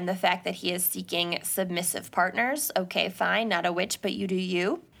BDSM and the fact that he is seeking submissive partners. Okay, fine, not a witch, but you do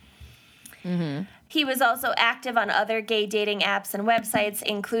you. Mm-hmm. He was also active on other gay dating apps and websites,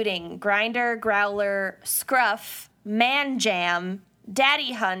 including Grindr, Growler, Scruff, Man Jam,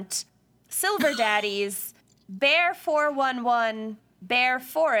 Daddy Hunt, Silver Daddies, Bear 411, Bear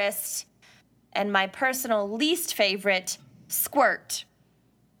Forest, and my personal least favorite, Squirt.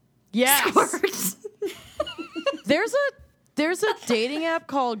 Yes. Squirt. There's a dating app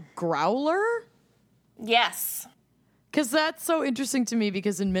called Growler? Yes. Because that's so interesting to me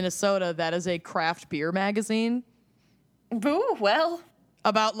because in Minnesota, that is a craft beer magazine Ooh, well,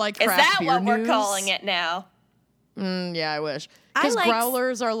 about like is craft that beer what we're news. calling it now? Yeah, I wish. I Because like-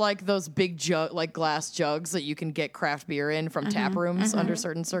 growlers are like those big like glass jugs that you can get craft beer in from tap rooms under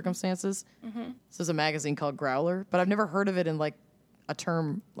certain circumstances. So there's a magazine called Growler, but I've never heard of it in like a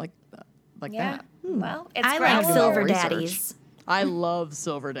term like Yeah. that. Well, it's I like Growler. Silver Research. Daddies. I love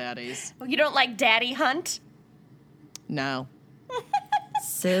Silver Daddies. You don't like Daddy Hunt? No.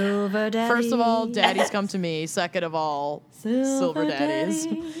 Silver Daddies. First of all, daddies come to me. Second of all, Silver Daddies.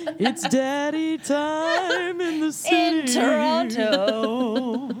 It's daddy time in the city. In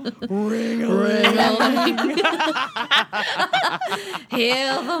Toronto. Ring a ring.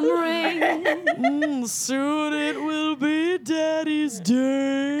 Hear them ring. Soon it will be Daddy's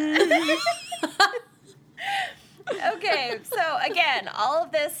Day. Okay, so again, all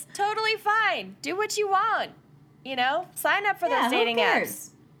of this totally fine. Do what you want. You know, sign up for those dating apps.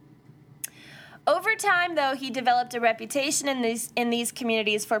 Over time, though, he developed a reputation in these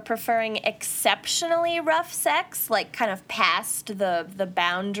communities for preferring exceptionally rough sex, like kind of past the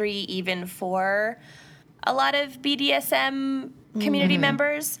boundary even for a lot of BDSM community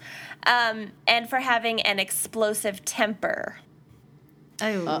members, and for having an explosive temper.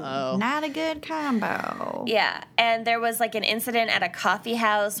 Oh, not a good combo. Yeah, and there was like an incident at a coffee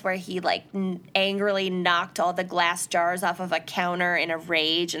house where he like angrily knocked all the glass jars off of a counter in a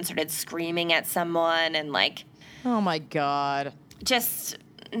rage and started screaming at someone and like Oh my God. just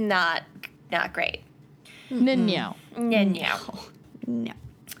not great. No. No.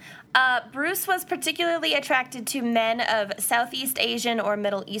 Bruce was particularly attracted to men of Southeast Asian or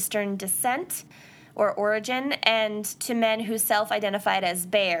Middle Eastern descent or origin, and to men who self-identified as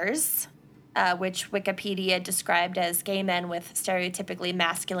bears, which Wikipedia described as gay men with stereotypically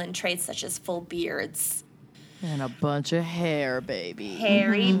masculine traits such as full beards. And a bunch of hair, baby.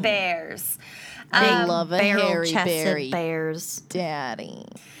 Hairy bears. I love a hairy Barrel-chested berry. bears. Daddy.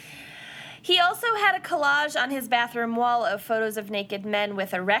 He also had a collage on his bathroom wall of photos of naked men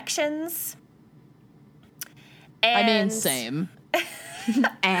with erections. I mean, And same.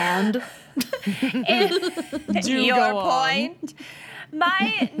 And Do your go on. point.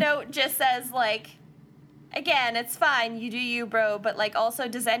 My note just says, like, again, it's fine, you do you, bro, but, like, also,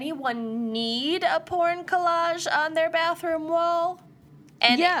 does anyone need a porn collage on their bathroom wall?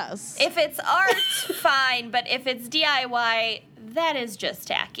 And Yes. if it's art, fine, but if it's DIY, that is just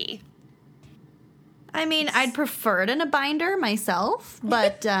tacky. I mean, I'd prefer it in a binder myself,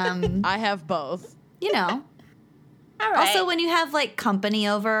 but I have both. you know. All right. Also, when you have like company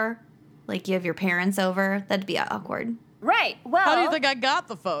over, like you have your parents over, that'd be awkward. Right. Well, How do you think I got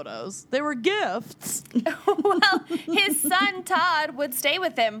the photos? They were gifts. well, his son Todd would stay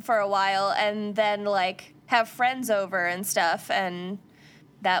with him for a while and then like have friends over and stuff, and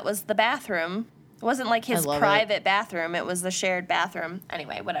that was the bathroom. It wasn't like his love private bathroom; it was the shared bathroom.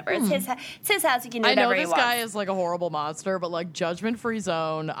 Anyway, whatever. It's his house. He can do I know whatever he this wants. guy is like a horrible monster, but like judgment-free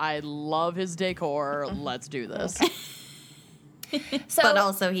zone. I love his decor. Let's do this. So But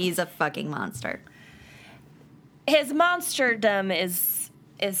also, he's a fucking monster. his monsterdom is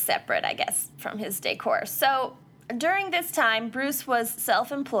separate, I guess, from his decor. So During this time, Bruce was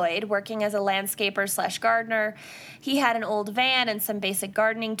self-employed, working as a landscaper/gardener. He had an old van and some basic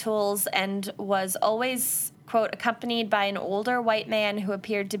gardening tools and was always, quote, accompanied by an older white man who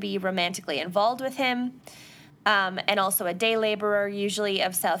appeared to be romantically involved with him, and also a day laborer, usually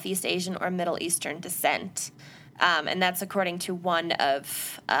of Southeast Asian or Middle Eastern descent. And that's according to one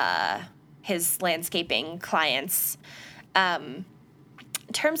of his landscaping clients. In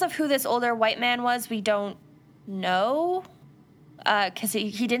terms of who this older white man was, we don't know, because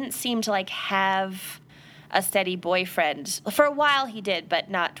he didn't seem to, like, have a steady boyfriend. For a while he did, but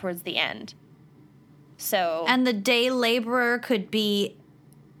not towards the end. So. And the day laborer could be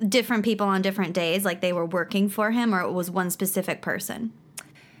different people on different days, like they were working for him, or it was one specific person?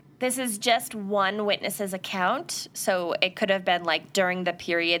 This is just one witness's account, so it could have been, like, during the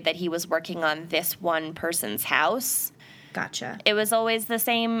period that he was working on this one person's house. Gotcha. It was always the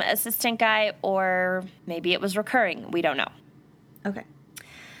same assistant guy, or maybe it was recurring. We don't know. Okay.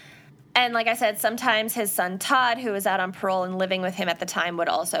 And like I said, sometimes his son Todd, who was out on parole and living with him at the time, would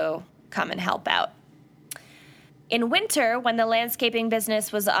also come and help out. In winter, when the landscaping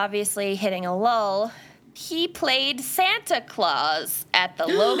business was obviously hitting a lull, he played Santa Claus at the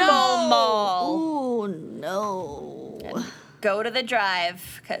local mall. Oh, no. And go to the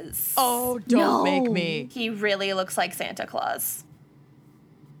drive, because don't make me. He really looks like Santa Claus.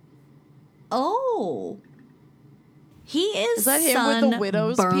 Oh. He is that him with the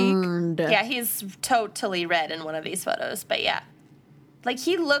widow's peak? Yeah, he's totally red in one of these photos, but yeah. Like,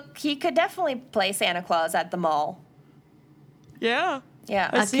 he could definitely play Santa Claus at the mall. Yeah. Yeah.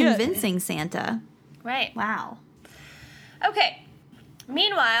 A convincing Santa. Right. Wow. Okay.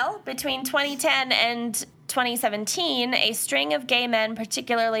 Meanwhile, between 2010 and 2017, a string of gay men,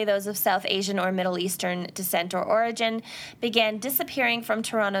 particularly those of South Asian or Middle Eastern descent or origin, began disappearing from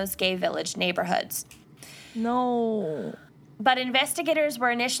Toronto's gay village neighborhoods. No. But investigators were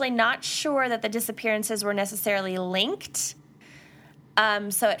initially not sure that the disappearances were necessarily linked.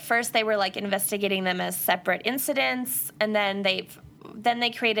 So at first they were, like, investigating them as separate incidents, and then they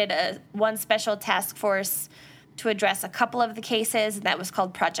created one special task force to address a couple of the cases, and that was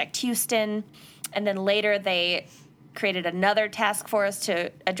called Project Houston. And then later they created another task force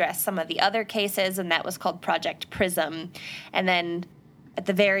to address some of the other cases, and that was called Project Prism. And then at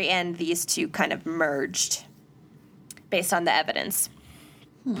the very end, these two kind of merged based on the evidence.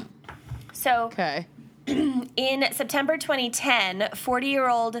 So Okay. in September 2010,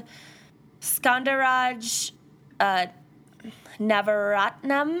 40-year-old Skandaraj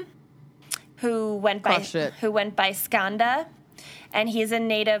Navaratnam, who went by Skanda, and he's a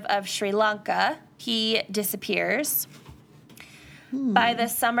native of Sri Lanka, he disappears. By the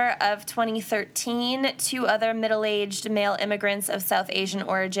summer of 2013, 2 other middle-aged male immigrants of South Asian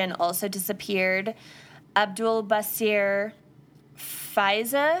origin also disappeared. Abdul Basir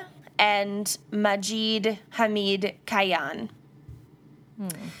Faiza and Majid Hamid Kayan.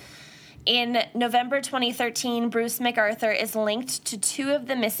 In November 2013, Bruce MacArthur is linked to 2 of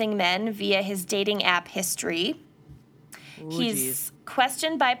the missing men via his dating app history. Ooh, He's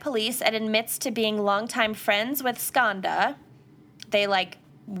questioned by police and admits to being longtime friends with Skanda. They, like,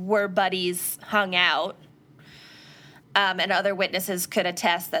 were buddies, hung out. And other witnesses could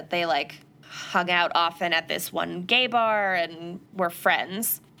attest that they, like, hung out often at this one gay bar and were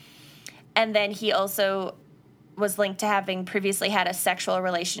friends. And then he also was linked to having previously had a sexual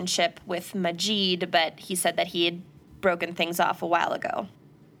relationship with Majid, but he said that he had broken things off a while ago.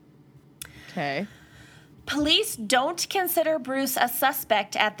 Okay. Police don't consider Bruce a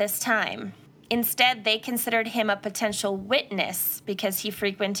suspect at this time. Instead, they considered him a potential witness because he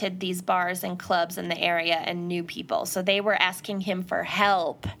frequented these bars and clubs in the area and knew people. So they were asking him for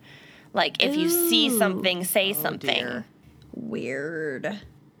help. Like, if you see something, say something. Dear. Weird.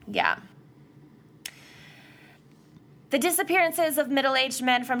 Yeah. The disappearances of middle-aged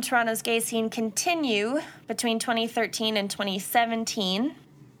men from Toronto's gay scene continue between 2013 and 2017.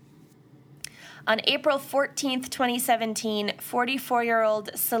 On April 14th, 2017,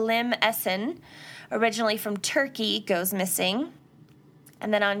 44-year-old Salim Esen, originally from Turkey, goes missing.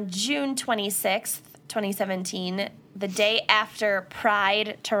 And then on June 26th, 2017, the day after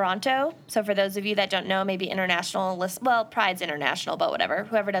Pride Toronto, so for those of you that don't know, maybe international, well, Pride's international, but whatever,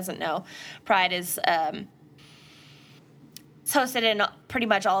 whoever doesn't know, Pride is it's hosted in pretty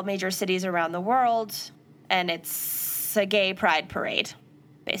much all major cities around the world, and it's a gay pride parade,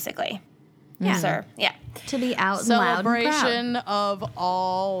 basically. Yeah. So, yeah. To be out and loud and proud. Celebration of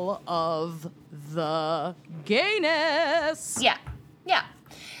all of the gayness. Yeah. Yeah.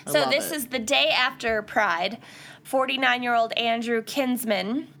 So love this it. is the day after Pride. 49-year-old Andrew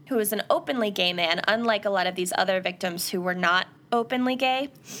Kinsman, who is an openly gay man, unlike a lot of these other victims who were not openly gay.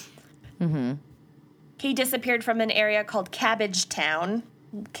 Mm-hmm. He disappeared from an area called Cabbage Town.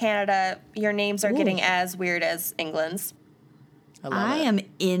 Canada, your names are getting as weird as England's. I am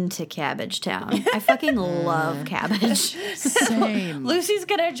into Cabbage Town. I fucking love cabbage. Same. Lucy's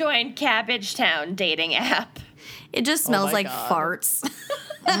gonna join Cabbage Town dating app. It just smells my like God. farts.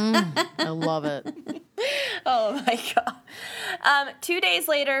 I love it. Oh my God. 2 days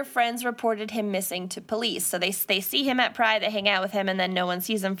later, friends reported him missing to police. So they see him at Pride, they hang out with him, and then no one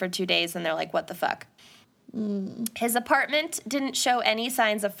sees him for 2 days, and they're like, what the fuck? His apartment didn't show any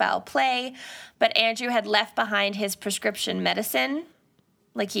signs of foul play, but Andrew had left behind his prescription medicine.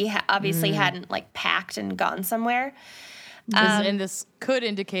 Like he obviously hadn't like packed and gone somewhere. And this could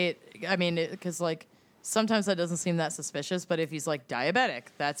indicate, I mean, because like sometimes that doesn't seem that suspicious, but if he's like diabetic,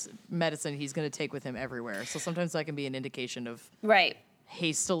 that's medicine he's going to take with him everywhere. So sometimes that can be an indication of Right.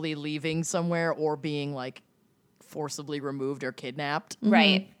 hastily leaving somewhere or being like forcibly removed or kidnapped.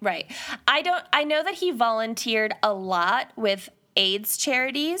 Right. I know that he volunteered a lot with AIDS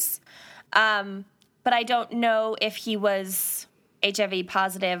charities, but I don't know if he was HIV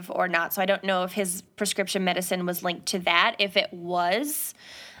positive or not. So I don't know if his prescription medicine was linked to that. If it was,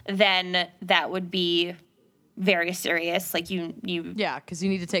 then that would be very serious. Like you Yeah, because you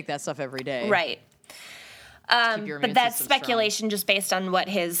need to take that stuff every day. right. Keep your But immune that's system speculation just based on what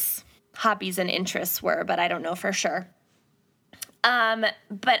his hobbies and interests were, but I don't know for sure.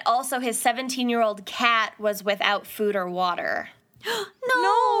 But also his 17-year-old cat was without food or water.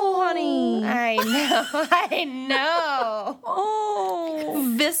 No, honey. I know.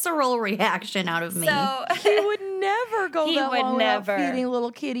 Oh. Visceral reaction out of me. So He would never go He that would long never. without feeding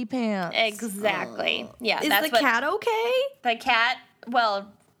little kitty pants. exactly. Yeah, Is that's the what cat okay? the cat, well,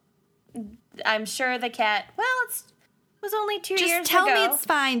 I'm sure the cat, it was only 2 years ago. Just tell me it's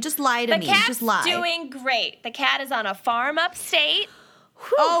fine. Just lie to The me. cat's Just lie. doing great. The cat is on a farm upstate,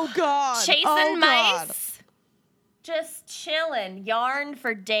 Oh, God. chasing oh, God. mice. Just chilling, yarn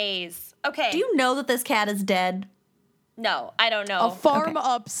for days. Okay. Do you know that this cat is dead? No, I don't know. A farm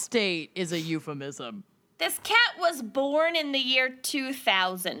upstate is a euphemism. This cat was born in the year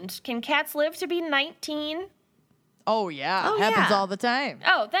 2000. Can cats live to be 19? Oh, yeah. Oh, Happens yeah. all the time.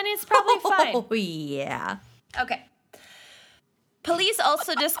 Oh, then it's probably fine. Oh, yeah. Okay. Police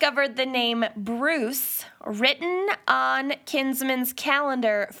also discovered the name Bruce written on Kinsman's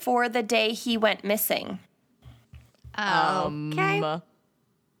calendar for the day he went missing. Okay.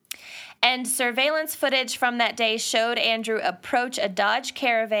 And surveillance footage from that day showed Andrew approach a Dodge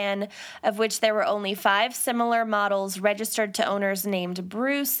Caravan, of which there were only 5 similar models registered to owners named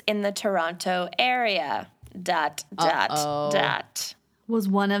Bruce in the Toronto area. ... Was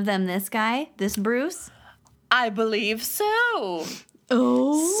one of them this guy? This Bruce? I believe so.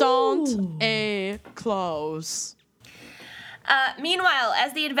 Oh. Sant a Claus. Meanwhile,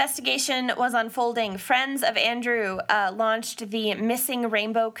 as the investigation was unfolding, friends of Andrew launched the Missing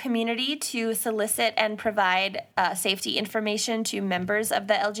Rainbow community to solicit and provide safety information to members of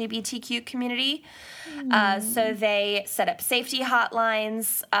the LGBTQ community. So they set up safety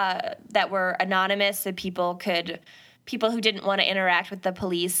hotlines that were anonymous, so people who didn't want to interact with the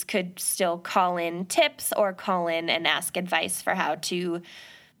police could still call in tips or call in and ask advice for how to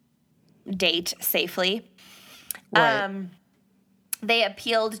date safely. Right. They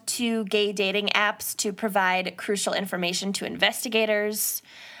appealed to gay dating apps to provide crucial information to investigators.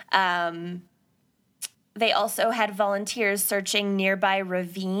 They also had volunteers searching nearby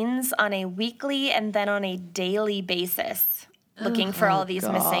ravines on a weekly and then on a daily basis, looking for all these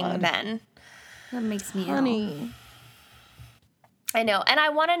missing men. That makes me ill. Honey. I know. And I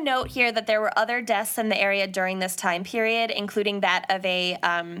want to note here that there were other deaths in the area during this time period, including that of a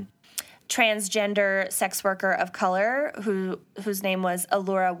transgender sex worker of color whose name was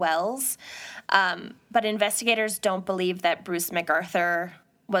Allura Wells. But investigators don't believe that Bruce MacArthur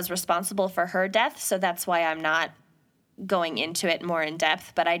was responsible for her death, so that's why I'm not going into it more in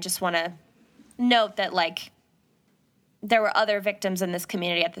depth. But I just want to note that, like, there were other victims in this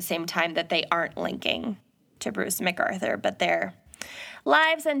community at the same time that they aren't linking to Bruce MacArthur, but their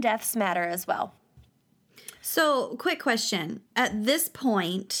lives and deaths matter as well. So, quick question. At this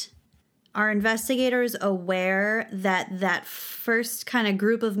point, are investigators aware that that first kind of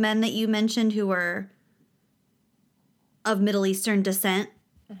group of men that you mentioned who were of Middle Eastern descent,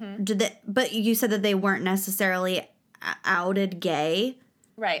 but you said that they weren't necessarily outed gay?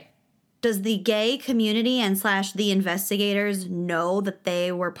 Right. Does the gay community and / the investigators know that they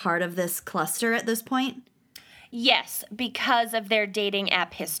were part of this cluster at this point? Yes, because of their dating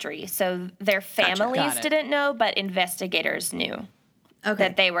app history. So their families didn't know, but investigators knew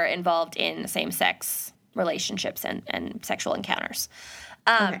that they were involved in same-sex relationships and sexual encounters.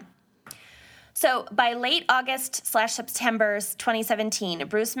 So by late August/September 2017,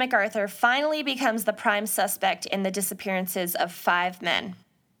 Bruce MacArthur finally becomes the prime suspect in the disappearances of 5 men.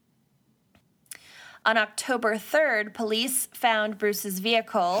 On October 3rd, police found Bruce's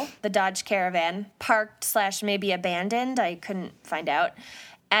vehicle, the Dodge Caravan, parked/maybe abandoned, I couldn't find out,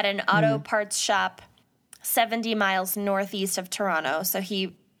 at an auto parts shop 70 miles northeast of Toronto. So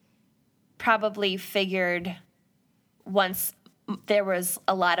he probably figured once there was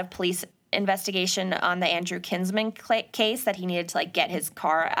a lot of police investigation on the Andrew Kinsman case that he needed to like get his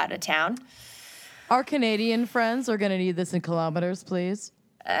car out of town. Our Canadian friends are going to need this in kilometers, please.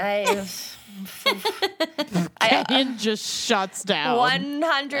 Kenyon just shuts down.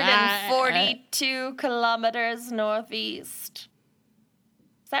 142 kilometers northeast.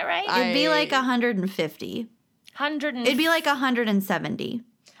 Is that right? It'd be like 150. It'd be like 170.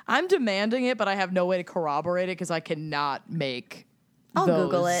 I'm demanding it, but I have no way to corroborate it because I cannot make I'll those.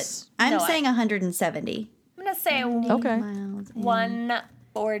 Google it. I'm saying 170. I'm going to say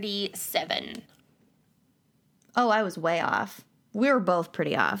 147. Oh, I was way off. We were both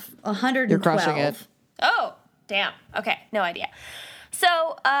pretty off. 112. You're crushing it. Oh, damn. Okay, no idea.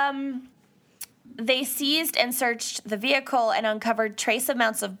 So, they seized and searched the vehicle and uncovered trace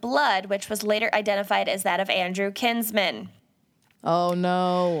amounts of blood, which was later identified as that of Andrew Kinsman. Oh,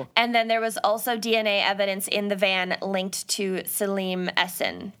 no. And then there was also DNA evidence in the van linked to Selim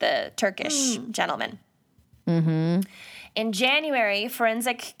Esen, the Turkish gentleman. Mm-hmm. In January,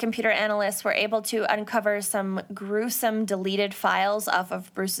 forensic computer analysts were able to uncover some gruesome deleted files off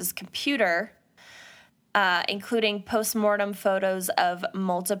of Bruce's computer, including post-mortem photos of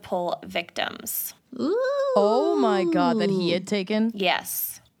multiple victims. Ooh. Oh, my God, that he had taken?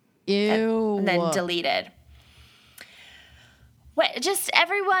 Yes. Ew. And then deleted. Just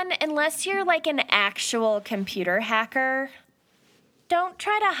everyone, unless you're like an actual computer hacker, don't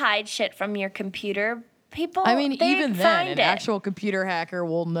try to hide shit from your computer. People, I mean, even then, an it. actual computer hacker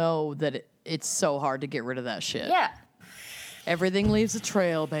will know that it's so hard to get rid of that shit. Yeah. Everything leaves a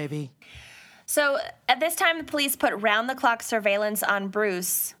trail, baby. So at this time, the police put round-the-clock surveillance on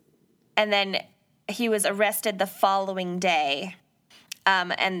Bruce, and then he was arrested the following day.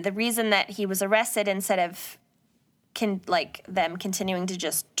 And the reason that he was arrested instead of them continuing to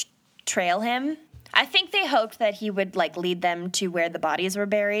just trail him, I think they hoped that he would like lead them to where the bodies were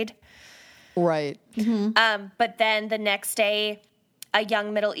buried. Right. Mm-hmm. But then the next day, a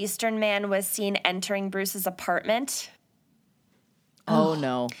young Middle Eastern man was seen entering Bruce's apartment. Oh,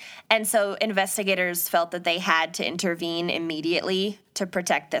 no. And so investigators felt that they had to intervene immediately to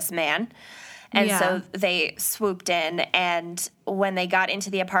protect this man. And so they swooped in, and when they got into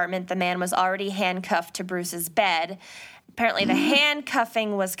the apartment, the man was already handcuffed to Bruce's bed. Apparently the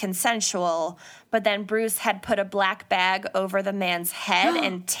handcuffing was consensual, but then Bruce had put a black bag over the man's head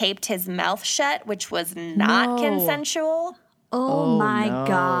and taped his mouth shut, which was not consensual. Oh my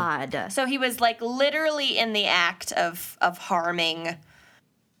God. So he was like literally in the act of harming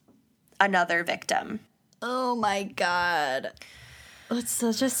another victim. Oh my God. It's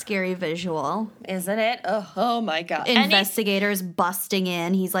such a scary visual. Isn't it? Oh my God. Investigators busting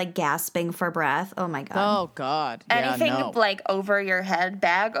in. He's like gasping for breath. Oh my God. Oh, God. Anything like over your head,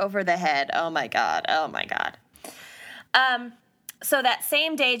 bag over the head. Oh my God. Oh my God. So that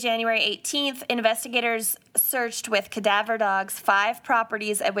same day, January 18th, investigators searched with cadaver dogs 5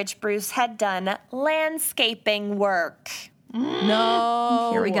 properties at which Bruce had done landscaping work.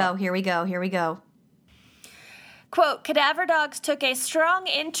 No. Here we go. Quote, cadaver dogs took a strong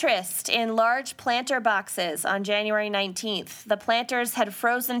interest in large planter boxes on January 19th. The planters had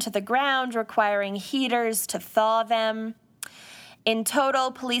frozen to the ground, requiring heaters to thaw them. In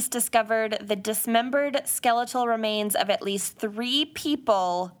total, police discovered the dismembered skeletal remains of at least 3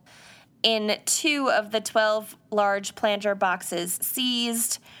 people in 2 of the 12 large planter boxes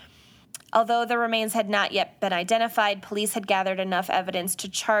seized. Although the remains had not yet been identified, police had gathered enough evidence to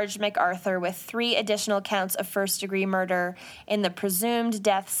charge MacArthur with 3 additional counts of first-degree murder in the presumed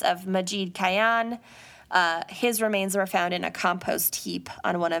deaths of Majid Kayan. His remains were found in a compost heap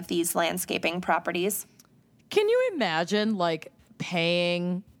on one of these landscaping properties. Can you imagine, like,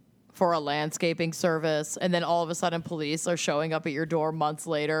 paying for a landscaping service and then all of a sudden police are showing up at your door months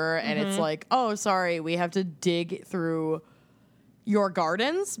later and it's like, oh, sorry, we have to dig through your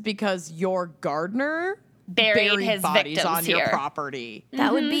gardens because your gardener buried his bodies victims on here. your property.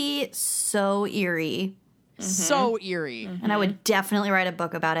 That would be so eerie. So eerie. And I would definitely write a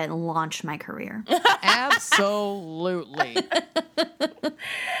book about it and launch my career. Absolutely.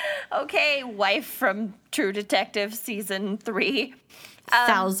 Okay, wife from True Detective season 3.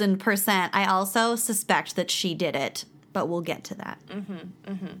 1,000%. I also suspect that she did it, but we'll get to that.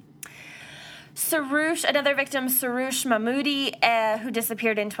 Sarouche, another victim, Sarouche Mahmoudi, who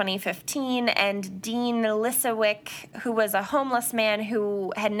disappeared in 2015, and Dean Lisowick, who was a homeless man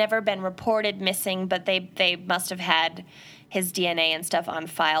who had never been reported missing, but they must have had his DNA and stuff on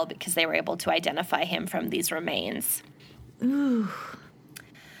file because they were able to identify him from these remains. Ooh.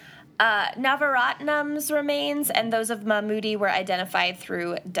 Navaratnam's remains and those of Mahmoudi were identified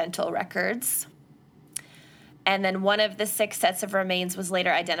through dental records. And then one of the 6 sets of remains was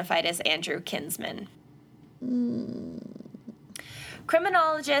later identified as Andrew Kinsman.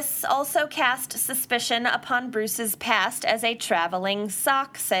 Criminologists also cast suspicion upon Bruce's past as a traveling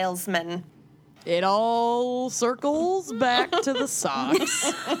sock salesman. It all circles back to the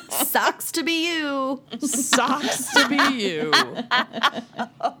socks. Sucks to be you. Socks to be you.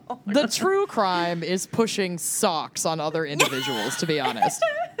 The true crime is pushing socks on other individuals, to be honest.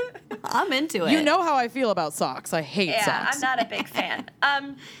 I'm into it. You know how I feel about socks. I hate socks. Yeah, I'm not a big fan.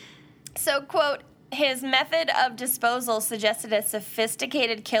 So, quote, his method of disposal suggested a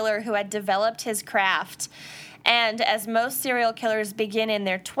sophisticated killer who had developed his craft. And as most serial killers begin in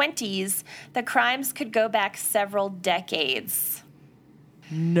their 20s, the crimes could go back several decades.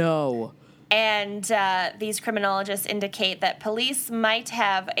 No. And these criminologists indicate that police might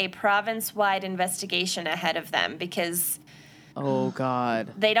have a province-wide investigation ahead of them because... Oh,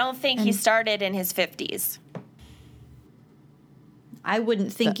 God. They don't think he started in his 50s. I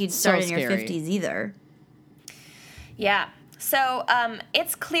wouldn't think you'd start in your 50s either. Yeah. So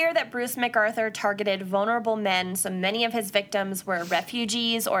it's clear that Bruce MacArthur targeted vulnerable men, so many of his victims were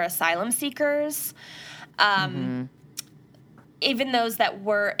refugees or asylum seekers. Even those that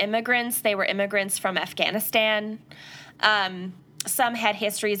were immigrants, they were immigrants from Afghanistan. Some had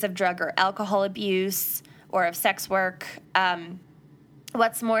histories of drug or alcohol abuse or of sex work.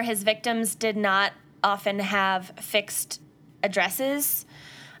 What's more, his victims did not often have fixed addresses.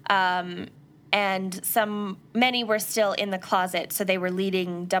 And many were still in the closet, so they were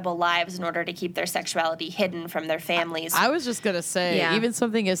leading double lives in order to keep their sexuality hidden from their families. I was just going to say, even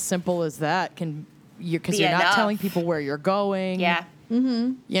something as simple as that because you're not telling people where you're going. Yeah.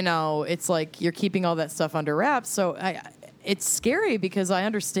 Mm-hmm. You know, it's like you're keeping all that stuff under wraps. So it's scary because I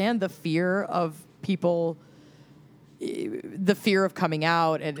understand the fear of people, the fear of coming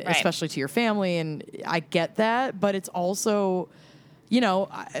out, and especially to your family, and I get that, but it's also... You know,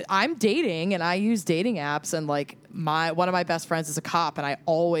 I'm dating and I use dating apps, and like one of my best friends is a cop, and I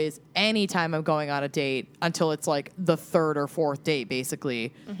always, anytime I'm going on a date, until it's like the 3rd or 4th date,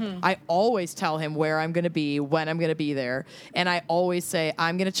 basically, I always tell him where I'm going to be, when I'm going to be there. And I always say,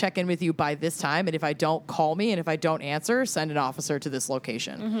 I'm going to check in with you by this time. And if I don't, call me. And if I don't answer, send an officer to this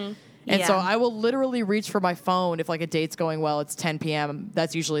location. And so I will literally reach for my phone. If like a date's going well, it's 10 p.m.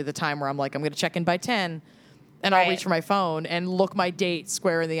 That's usually the time where I'm like, I'm going to check in by 10. And I'll reach for my phone and look my date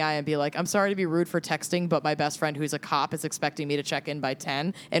square in the eye and be like, I'm sorry to be rude for texting, but my best friend who's a cop is expecting me to check in by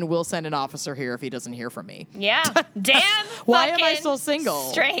 10, and we'll send an officer here if he doesn't hear from me. Yeah. Damn. Why am I still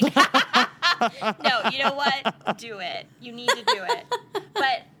single? Straight. No, you know what? Do it. You need to do it.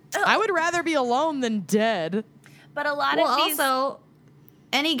 But I would rather be alone than dead. But a lot of these... also...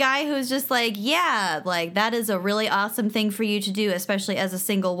 Any guy who's just like, yeah, like that is a really awesome thing for you to do, especially as a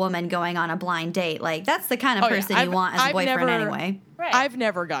single woman going on a blind date. Like that's the kind of person you want as a boyfriend anyway. Right. I've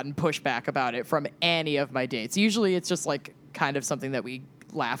never gotten pushback about it from any of my dates. Usually it's just like kind of something that we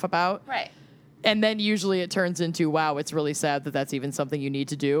laugh about. Right. And then usually it turns into, wow, it's really sad that that's even something you need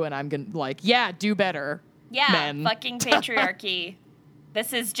to do. And I'm going to like, yeah, do better. Yeah, men. Fucking patriarchy.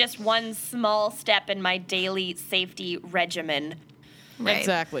 This is just one small step in my daily safety regimen. Right.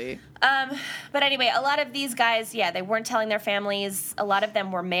 Exactly. But anyway, a lot of these guys, they weren't telling their families. A lot of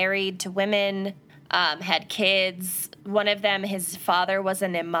them were married to women, had kids. One of them, his father was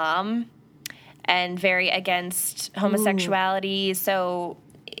an imam and very against homosexuality. Ooh. So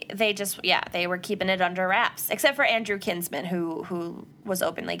they just, they were keeping it under wraps, except for Andrew Kinsman, who was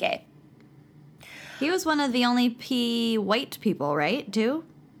openly gay. He was one of the only white people, right, too?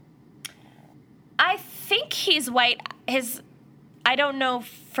 I think he's white. I don't know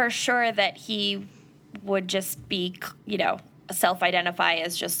for sure that he would just be, self-identify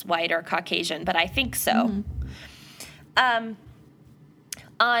as just white or Caucasian, but I think so. Mm-hmm.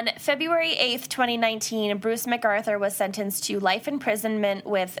 On February 8th, 2019, Bruce MacArthur was sentenced to life imprisonment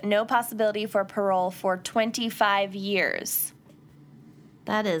with no possibility for parole for 25 years.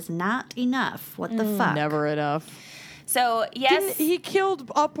 That is not enough. What the fuck? Never enough. So, yes. He killed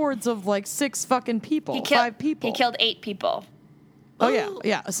upwards of like 6 fucking people. 5 people. He killed 8 people. Oh,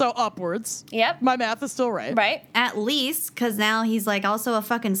 yeah. So upwards. Yep. My math is still right. Right. At least, because now he's like also a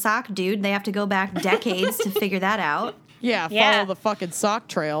fucking sock dude. They have to go back decades to figure that out. Yeah, follow the fucking sock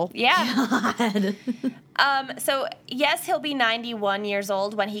trail. Yeah. God. So, yes, he'll be 91 years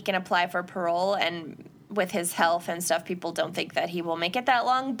old when he can apply for parole, and with his health and stuff, people don't think that he will make it that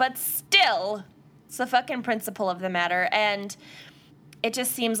long, but still, it's the fucking principle of the matter, and it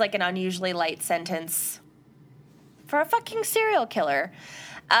just seems like an unusually light sentence for a fucking serial killer.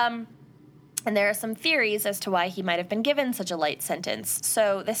 And there are some theories as to why he might have been given such a light sentence.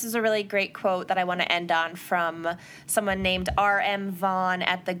 So this is a really great quote that I want to end on from someone named R.M. Vaughn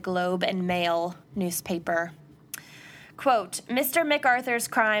at the Globe and Mail newspaper. Quote, Mr. MacArthur's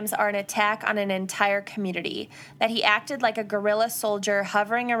crimes are an attack on an entire community, that he acted like a guerrilla soldier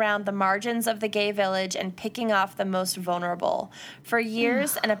hovering around the margins of the gay village and picking off the most vulnerable. For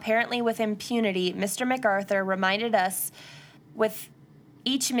years, and apparently with impunity, Mr. MacArthur reminded us with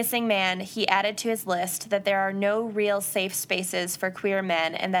each missing man he added to his list that there are no real safe spaces for queer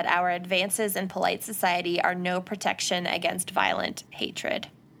men and that our advances in polite society are no protection against violent hatred.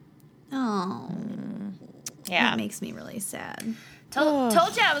 Oh. Yeah. That makes me really sad. Told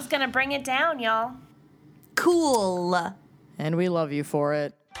you I was going to bring it down, y'all. Cool. And we love you for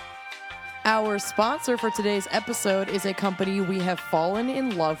it. Our sponsor for today's episode is a company we have fallen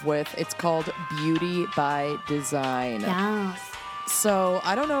in love with. It's called Beauty by Design. Yes. So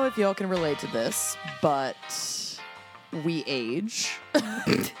I don't know if y'all can relate to this, but we age.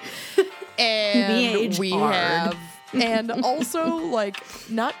 And we hard. have... And also, like,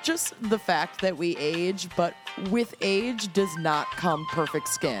 not just the fact that we age, but with age does not come perfect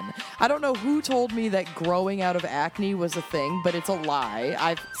skin. I don't know who told me that growing out of acne was a thing, but it's a lie.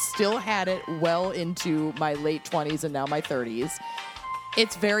 I've still had it well into my late 20s and now my 30s.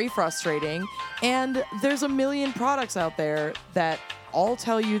 It's very frustrating. And there's a million products out there that all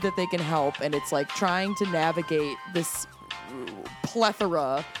tell you that they can help. And it's like trying to navigate this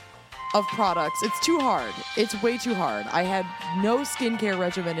plethora of products. It's too hard. It's way too hard. I had no skincare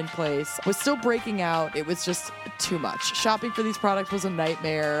regimen in place. Was still breaking out. It was just too much. Shopping for these products was a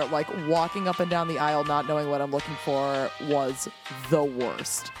nightmare. Like walking up and down the aisle not knowing what I'm looking for was the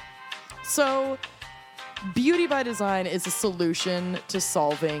worst. So Beauty by Design is a solution to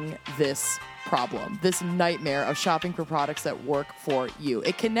solving this problem, this nightmare of shopping for products that work for you.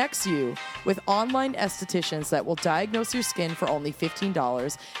 It connects you with online estheticians that will diagnose your skin for only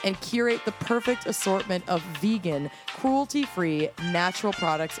 $15 and curate the perfect assortment of vegan, cruelty-free, natural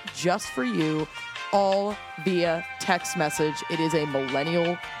products just for you, all via text message. It is a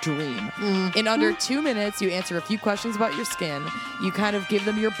millennial dream. Mm-hmm. In under 2 minutes, you answer a few questions about your skin. You kind of give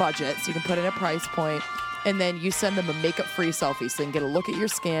them your budget so you can put in a price point. And then you send them a makeup-free selfie so they can get a look at your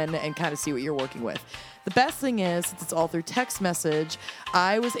skin and kind of see what you're working with. The best thing is, since it's all through text message,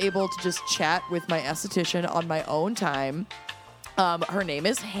 I was able to just chat with my esthetician on my own time. Her name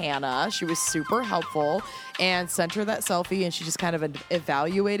is Hannah. She was super helpful and sent her that selfie, and she just kind of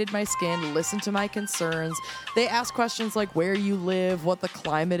evaluated my skin, listened to my concerns. They asked questions like where you live, what the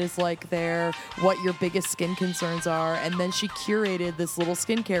climate is like there, what your biggest skin concerns are, and then she curated this little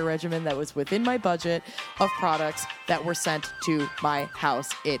skincare regimen that was within my budget of products that were sent to my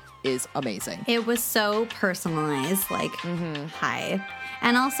house. It is amazing. It was so personalized, like, hi.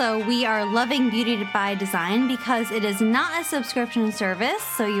 And also, we are loving Beauty by Design because it is not a subscription service,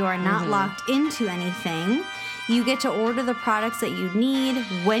 so you are not locked into anything. You get to order the products that you need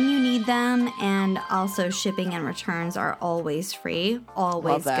when you need them, and also shipping and returns are always free,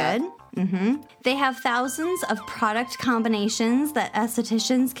 always good. They have thousands of product combinations that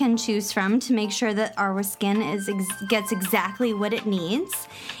estheticians can choose from to make sure that our skin gets exactly what it needs.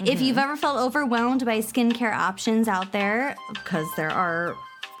 If you've ever felt overwhelmed by skincare options out there, because there are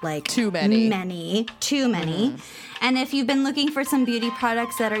like too many. And if you've been looking for some beauty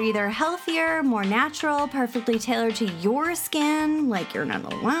products that are either healthier, more natural, perfectly tailored to your skin, like you're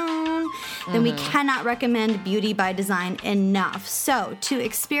not alone, then we cannot recommend Beauty by Design enough. So to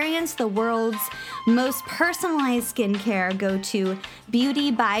experience the world's most personalized skincare, go to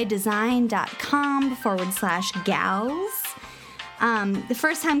beautybydesign.com/gals. The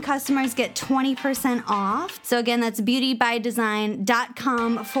first-time customers get 20% off. So again, that's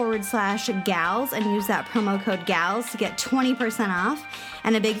beautybydesign.com/gals and use that promo code GALS to get 20% off.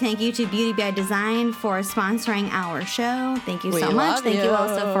 And a big thank you to Beauty by Design for sponsoring our show. Thank you so much. Thank you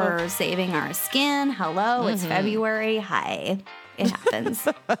also for saving our skin. Hello, it's February. Hi. It happens.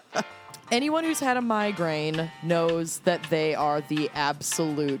 anyone who's had a migraine knows that they are the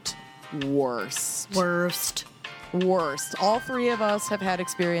absolute worst. Worst. All three of us have had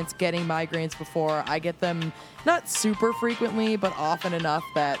experience getting migraines before. I get them not super frequently, but often enough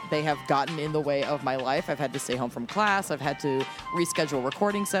that they have gotten in the way of my life. I've had to stay home from class. I've had to reschedule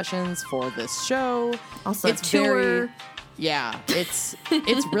recording sessions for this show. Also, it's tour. It's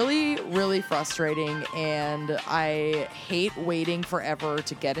really, really frustrating, and I hate waiting forever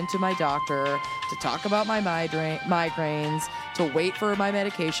to get into my doctor, to talk about my migraines, to wait for my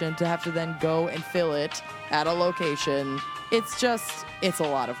medication, to have to then go and fill it at a location. It's a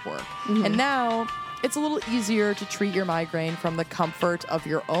lot of work. Mm-hmm. And now it's a little easier to treat your migraine from the comfort of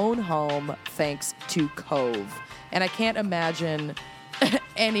your own home thanks to Cove. And I can't imagine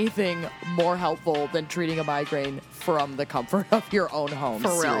anything more helpful than treating a migraine from the comfort of your own home. For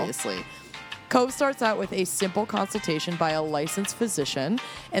real. Seriously. Cove starts out with a simple consultation by a licensed physician,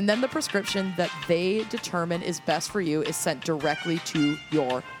 and then the prescription that they determine is best for you is sent directly to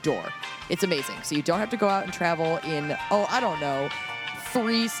your door. It's amazing. So you don't have to go out and travel in,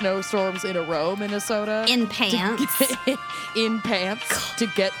 3 snowstorms in a row, Minnesota. In pants. To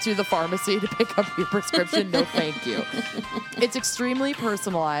get to the pharmacy to pick up your prescription. No, thank you. It's extremely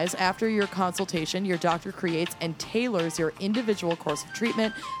personalized. After your consultation, your doctor creates and tailors your individual course of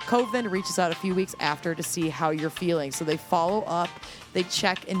treatment. Cove then reaches out a few weeks after to see how you're feeling. So they follow up. They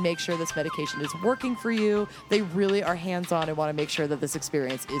check and make sure this medication is working for you. They really are hands-on and want to make sure that this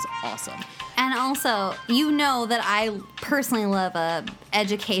experience is awesome. And also, you know that I personally love a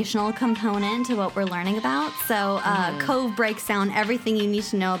educational component to what we're learning about. So Cove breaks down everything you need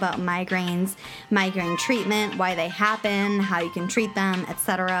to know about migraines, migraine treatment, why they happen, how you can treat them,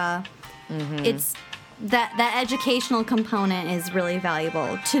 etc. Mm-hmm. It's that educational component is really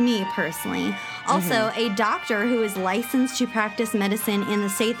valuable to me personally. Also, a doctor who is licensed to practice medicine in the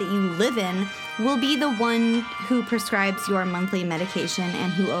state that you live in will be the one who prescribes your monthly medication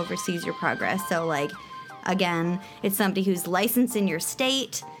and who oversees your progress. So, again, it's somebody who's licensed in your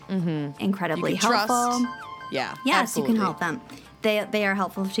state, incredibly helpful. Trust. Yeah, yes, absolutely. You can help them. They are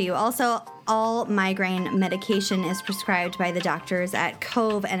helpful to you. Also, all migraine medication is prescribed by the doctors at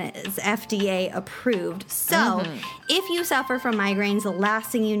Cove and it is FDA approved. So, if you suffer from migraines, the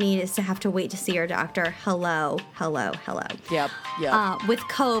last thing you need is to have to wait to see your doctor. Hello. Yep. With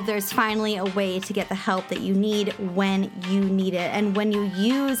Cove, there's finally a way to get the help that you need when you need it. And when you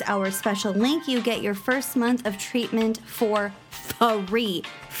use our special link, you get your first month of treatment for free.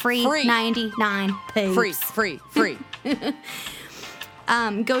 Free. 99 peeps. Free.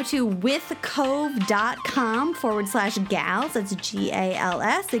 Go to withcove.com/gals. That's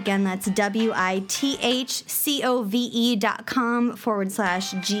GALS. Again, that's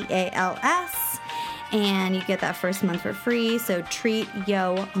withcove.com/GALS. And you get that first month for free. So treat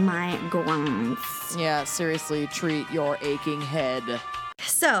yo migraines. Yeah, seriously, treat your aching head.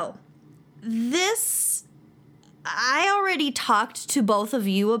 So, I already talked to both of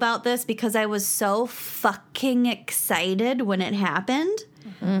you about this because I was so fucking excited when it happened.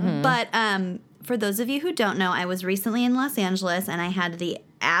 Mm-hmm. But for those of you who don't know, I was recently in Los Angeles and I had the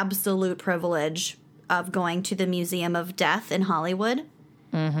absolute privilege of going to the Museum of Death in Hollywood.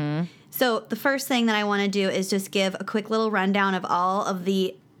 Mm-hmm. So the first thing that I want to do is just give a quick little rundown of all of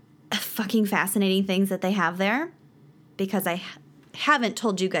the fucking fascinating things that they have there because I haven't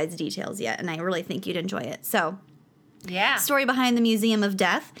told you guys details yet and I really think you'd enjoy it. So... yeah. Story behind the Museum of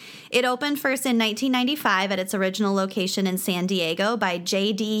Death. It opened first in 1995 at its original location in San Diego by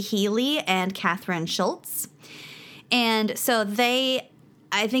J.D. Healy and Catherine Schultz. And so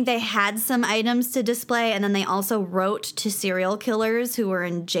I think they had some items to display, and then they also wrote to serial killers who were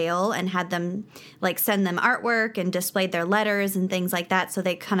in jail and had them, send them artwork and displayed their letters and things like that. So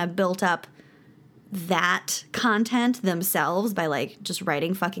they kind of built up that content themselves by, just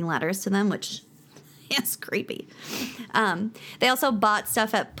writing fucking letters to them, which... it's creepy. They also bought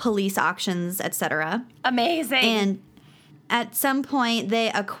stuff at police auctions, etc. Amazing. And at some point,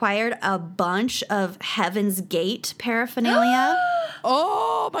 they acquired a bunch of Heaven's Gate paraphernalia.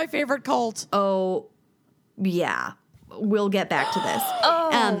 Oh, my favorite cult. Oh, yeah. We'll get back to this.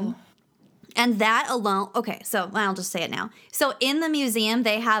 And that alone... okay, so I'll just say it now. So in the museum,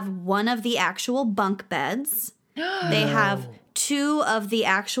 they have one of the actual bunk beds. They have... 2 of the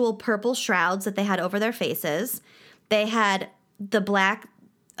actual purple shrouds that they had over their faces. They had the black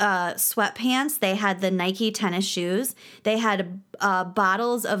sweatpants. They had the Nike tennis shoes. They had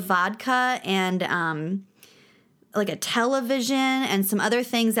bottles of vodka and a television and some other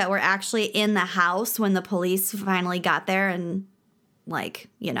things that were actually in the house when the police finally got there and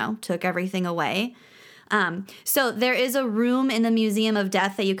took everything away. So there is a room in the Museum of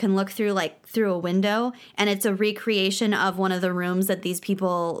Death that you can look through, like through a window, and it's a recreation of one of the rooms that these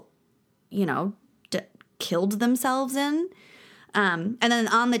people, killed themselves in. And then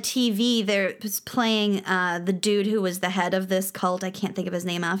on the TV, there was playing the dude who was the head of this cult. I can't think of his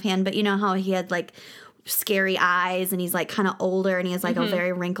name offhand, but you know how he had like scary eyes and he's like kind of older and he has like a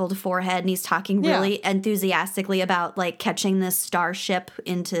very wrinkled forehead and he's talking really enthusiastically about like catching this starship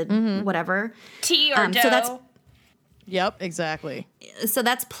into whatever. Tea or dough. So that's Yep, exactly. So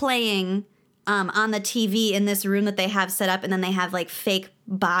that's playing on the TV in this room that they have set up, and then they have like fake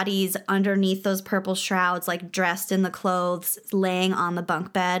bodies underneath those purple shrouds, like dressed in the clothes, laying on the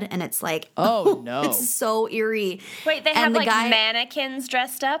bunk bed, and it's like, oh no, it's so eerie. Wait, they have like mannequins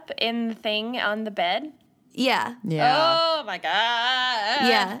dressed up in the thing on the bed? Yeah. Oh my god.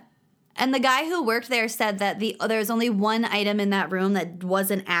 Yeah. And the guy who worked there said that there was only one item in that room that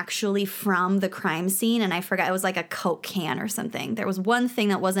wasn't actually from the crime scene, and I forgot, it was like a Coke can or something. There was one thing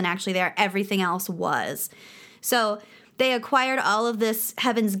that wasn't actually there. Everything else was. So they acquired all of this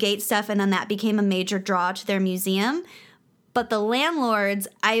Heaven's Gate stuff, and then that became a major draw to their museum. But the landlords,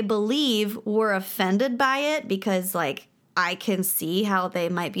 I believe, were offended by it because, like, I can see how they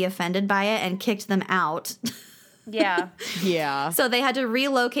might be offended by it and kicked them out. Yeah. Yeah. So they had to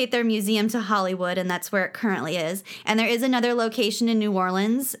relocate their museum to Hollywood, and that's where it currently is. And there is another location in New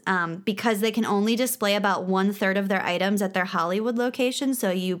Orleans because they can only display about 1/3 of their items at their Hollywood location. So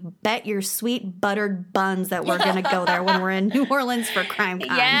you bet your sweet buttered buns that we're going to go there when we're in New Orleans for CrimeCon.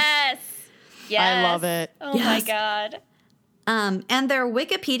 Yes. Yes. I love it. Oh my God. And their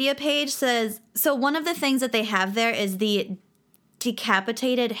Wikipedia page says, so one of the things that they have there is the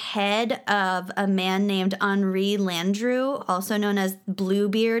decapitated head of a man named Henri Landru, also known as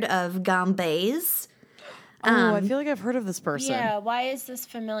Bluebeard of Gambais. I feel like I've heard of this person. Yeah, why is this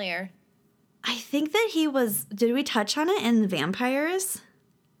familiar? I think that he was, did we touch on it in Vampires?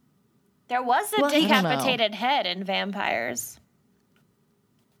 There was a decapitated head in Vampires.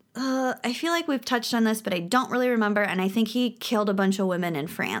 I feel like we've touched on this, but I don't really remember, and I think he killed a bunch of women in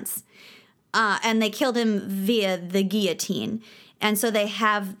France. And they killed him via the guillotine. And so they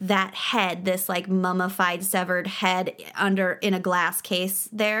have that head, this like mummified, severed head in a glass case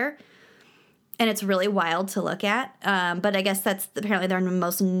there. And it's really wild to look at. But I guess that's apparently their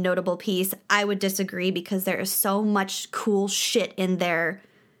most notable piece. I would disagree because there is so much cool shit in there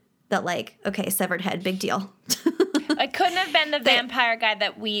that like, okay, severed head, big deal. It couldn't have been the vampire guy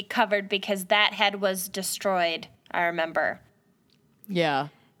that we covered because that head was destroyed, I remember. Yeah.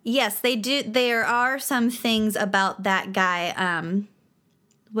 Yes, they do. There are some things about that guy.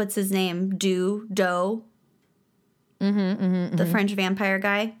 What's his name? The French vampire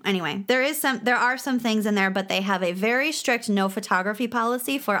guy. Anyway, there are some things in there, but they have a very strict no photography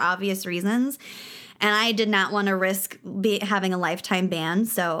policy for obvious reasons. And I did not want to risk having a lifetime ban,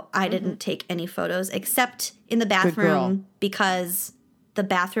 so I didn't take any photos except in the bathroom because the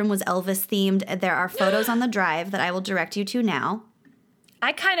bathroom was Elvis themed. There are photos on the drive that I will direct you to now.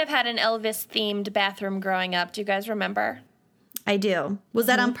 I kind of had an Elvis-themed bathroom growing up. Do you guys remember? I do. Was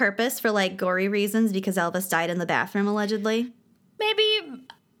that on purpose for, like, gory reasons because Elvis died in the bathroom, allegedly? Maybe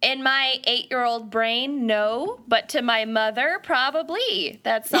in my 8-year-old brain, no. But to my mother, probably.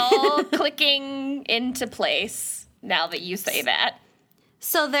 That's all clicking into place now that you say that.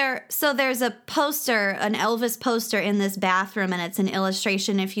 So there's a poster, an Elvis poster in this bathroom, and it's an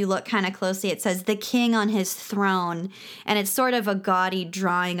illustration. If you look kind of closely, it says "The King on His Throne," and it's sort of a gaudy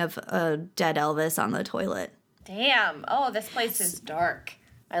drawing of a dead Elvis on the toilet. Damn. Oh, this place is dark.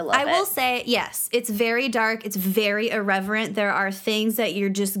 I love it. I will say, yes, it's very dark. It's very irreverent. There are things that you're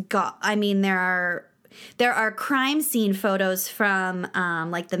just there are crime scene photos from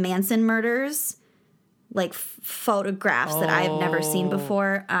like the Manson murders. Like photographs that I have never seen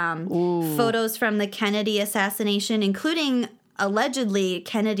before. Photos from the Kennedy assassination, including allegedly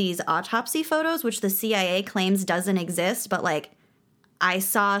Kennedy's autopsy photos, which the CIA claims doesn't exist. But like, I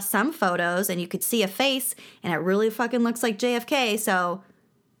saw some photos and you could see a face and it really fucking looks like JFK. So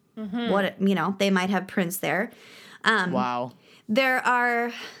they might have prints there. Wow. There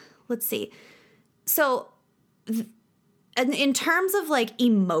are, let's see. So in terms of like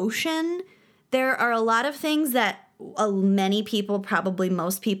emotion, there are a lot of things that many people, probably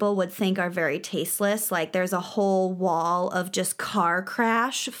most people, would think are very tasteless. Like there's a whole wall of just car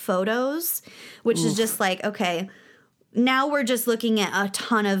crash photos, which is just like, okay, now we're just looking at a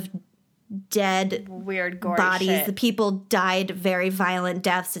ton of dead weird gory bodies. shit. The people died very violent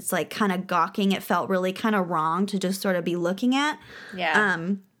deaths. It's like kind of gawking. It felt really kind of wrong to just sort of be looking at. Yeah.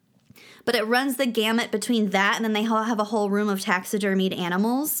 But it runs the gamut between that, and then they have a whole room of taxidermied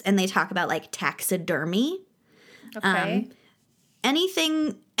animals, and they talk about, like, taxidermy. Okay.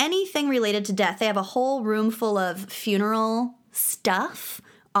 Anything related to death. They have a whole room full of funeral stuff,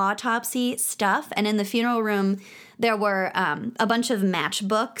 autopsy stuff, and in the funeral room there were a bunch of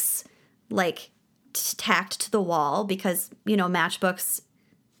matchbooks, like, tacked to the wall because, you know, matchbooks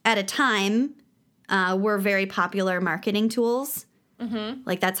at a time were very popular marketing tools. Mm-hmm.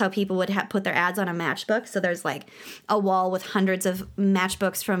 Like, that's how people would put their ads on a matchbook. So there's, like, a wall with hundreds of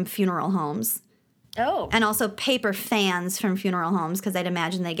matchbooks from funeral homes. Oh. And also paper fans from funeral homes, because I'd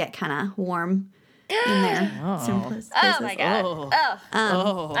imagine they get kind of warm in there. Oh, my God.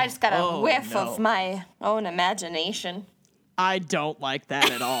 I just got a whiff of my own imagination. I don't like that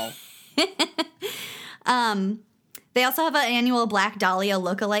at all. They also have an annual Black Dahlia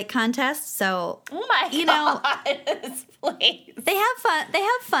lookalike contest. So, oh my God, you know, please. They have fun. They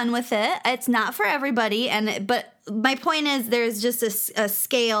have fun with it. It's not for everybody, but my point is, there's just a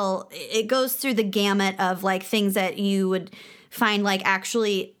scale. It goes through the gamut of, like, things that you would find, like,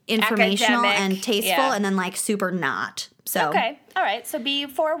 actually informational Academic, and tasteful, and then, like, super not. So okay, all right. So be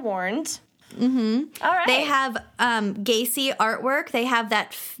forewarned. Mm-hmm. All right. They have Gacy artwork. They have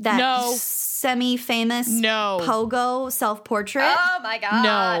that semi-famous Pogo self-portrait. Oh my God.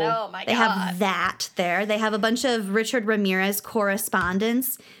 No. Oh my God. They have that there. They have a bunch of Richard Ramirez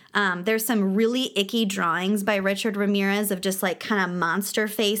correspondence. There's some really icky drawings by Richard Ramirez of just, like, kind of monster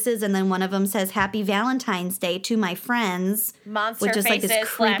faces, and then one of them says "Happy Valentine's Day to my friends." Monster with just, faces like, this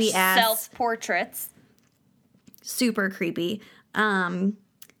creepy ass self-portraits. Super creepy.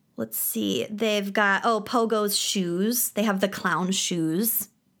 Let's see. They've got Pogo's shoes. They have the clown shoes.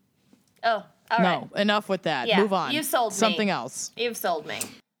 Oh, all right. No, enough with that. Yeah, Move on. You sold Something me. else. You've sold me.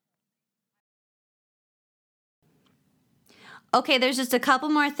 Okay, there's just a couple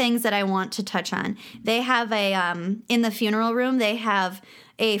more things that I want to touch on. They have in the funeral room, they have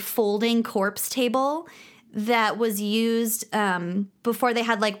a folding corpse table that was used before they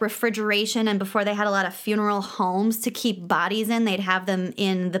had, like, refrigeration and before they had a lot of funeral homes to keep bodies in. They'd have them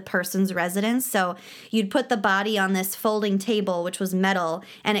in the person's residence. So you'd put the body on this folding table, which was metal,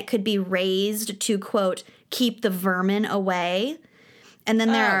 and it could be raised to, quote, keep the vermin away. And then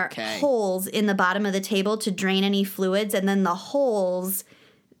there are holes in the bottom of the table to drain any fluids. And then the holes,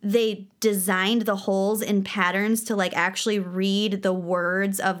 they designed the holes in patterns to, like, actually read the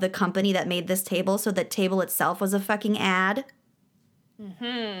words of the company that made this table. So the table itself was a fucking ad.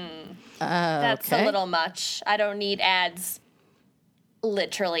 That's a little much. I don't need ads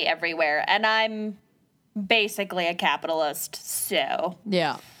literally everywhere. And I'm basically a capitalist, so.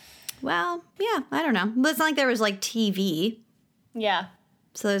 Yeah. Well, yeah, I don't know. But it's not like there was, like, TV. Yeah.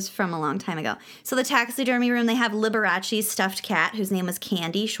 So it's from a long time ago. So the taxidermy room, they have Liberace's stuffed cat, whose name was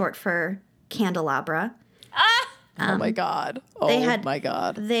Candy, short for Candelabra. Oh my God. My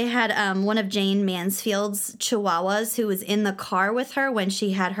God. They had one of Jane Mansfield's chihuahuas who was in the car with her when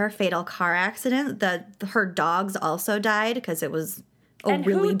she had her fatal car accident. Her dogs also died because it was a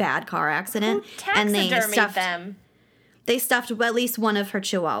really bad car accident. Who taxidermied them? They stuffed at least one of her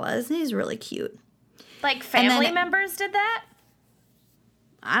chihuahuas, and he's really cute. Like, family members did that?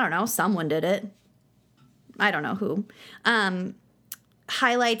 I don't know. Someone did it. I don't know who.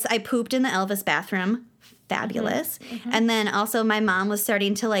 Highlights, I pooped in the Elvis bathroom. Fabulous. Mm-hmm. And then also my mom was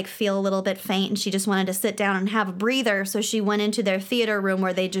starting to, like, feel a little bit faint, and she just wanted to sit down and have a breather. So she went into their theater room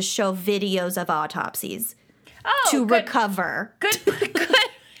where they just show videos of autopsies to recover. Good.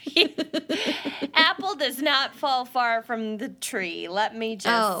 Apple does not fall far from the tree. Let me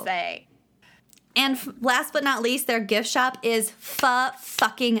just say. And last but not least, their gift shop is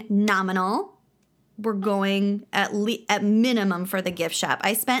fucking nominal. We're going at minimum for the gift shop.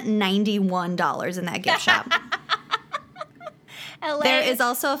 I spent $91 in that gift shop. There is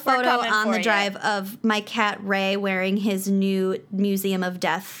also a photo on the drive of my cat Ray wearing his new Museum of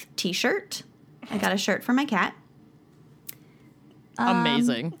Death t-shirt. I got a shirt for my cat.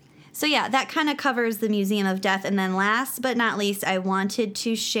 Amazing. So yeah, that kind of covers the Museum of Death. And then last but not least, I wanted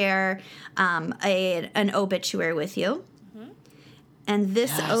to share an obituary with you. Mm-hmm. And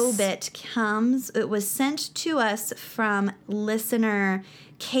this obit it was sent to us from listener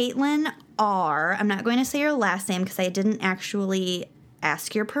Caitlin R. I'm not going to say your last name because I didn't actually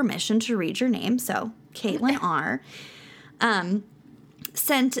ask your permission to read your name. So Caitlin R.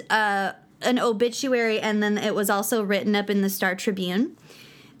 Sent an obituary, and then it was also written up in the Star Tribune.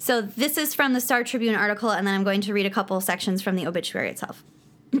 So this is from the Star Tribune article, and then I'm going to read a couple sections from the obituary itself.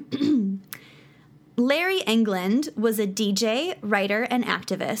 Larry England was a DJ, writer, and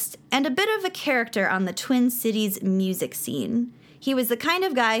activist, and a bit of a character on the Twin Cities music scene. He was the kind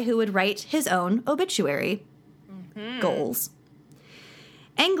of guy who would write his own obituary. Goals.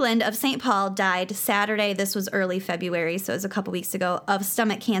 England of St. Paul died Saturday. This was early February, so it was a couple weeks ago, of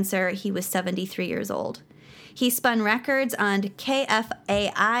stomach cancer. He was 73 years old. He spun records on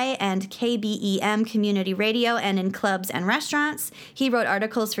KFAI and KBEM community radio and in clubs and restaurants. He wrote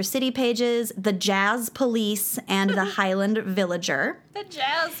articles for City Pages, The Jazz Police, and The Highland Villager. The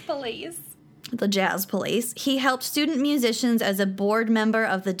Jazz Police. The Jazz Police. He helped student musicians as a board member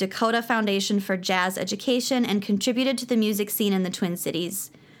of the Dakota Foundation for Jazz Education and contributed to the music scene in the Twin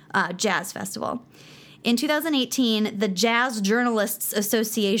Cities Jazz Festival. In 2018, the Jazz Journalists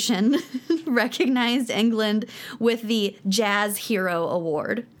Association recognized England with the Jazz Hero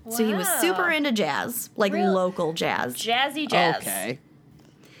Award. Wow. So he was super into jazz, like local jazz. Jazzy jazz. Okay.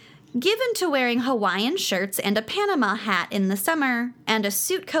 Given to wearing Hawaiian shirts and a Panama hat in the summer and a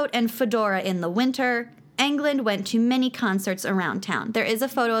suit coat and fedora in the winter, England went to many concerts around town. There is a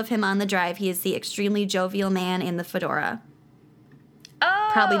photo of him on the drive. He is the extremely jovial man in the fedora. Oh.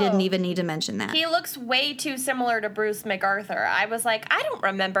 Probably didn't even need to mention that. He looks way too similar to Bruce MacArthur. I was like, I don't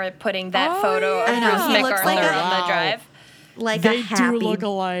remember putting that photo of Bruce He looks MacArthur like on the drive. Like they a happy. do look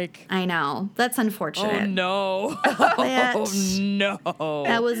alike. I know. That's unfortunate. Oh, no. That, no.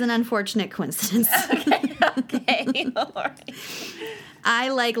 that was an unfortunate coincidence. Okay, all right. I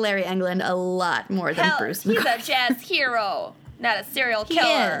like Larry England a lot more than Hell, Bruce he's MacArthur. a jazz hero, not a serial He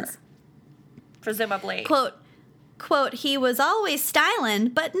killer. is. Presumably. Quote, he was always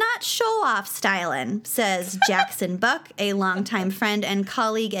stylin', but not show-off stylin', says Jackson Buck, a longtime friend and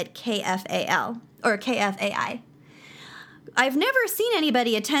colleague at KFAI. I've never seen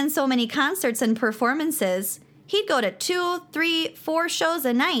anybody attend so many concerts and performances. He'd go to 2, 3, 4 shows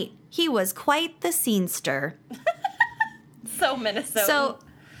a night. He was quite the scenester. So Minnesota. So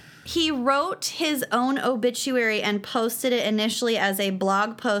he wrote his own obituary and posted it initially as a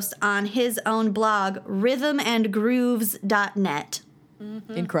blog post on his own blog, rhythmandgrooves.net.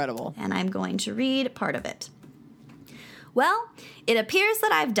 Mm-hmm. Incredible. And I'm going to read part of it. Well, it appears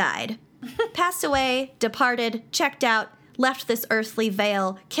that I've died, passed away, departed, checked out, left this earthly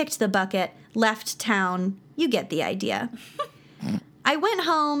veil, kicked the bucket, left town. You get the idea. I went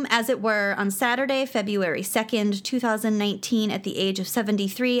home, as it were, on Saturday, February 2nd, 2019, at the age of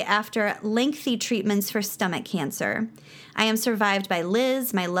 73, after lengthy treatments for stomach cancer. I am survived by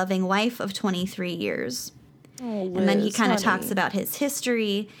Liz, my loving wife of 23 years. Oh, Liz, and then he kind of honey. talks about his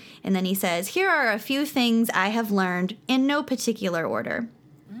history, and then he says, here are a few things I have learned in no particular order.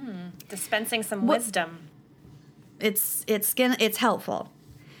 dispensing some wisdom. It's helpful.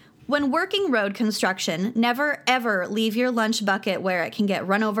 When working road construction, never ever leave your lunch bucket where it can get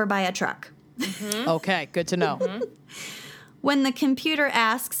run over by a truck. Mm-hmm. Okay, good to know. Mm-hmm. When the computer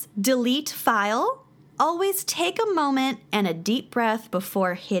asks, delete file, always take a moment and a deep breath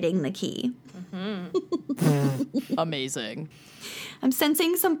before hitting the key. Mm-hmm. Amazing. I'm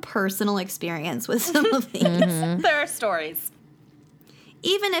sensing some personal experience with some of these. Mm-hmm. There are stories.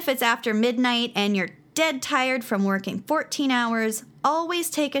 Even if it's after midnight and you're dead tired from working 14 hours,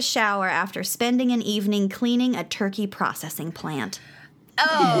 always take a shower after spending an evening cleaning a turkey processing plant.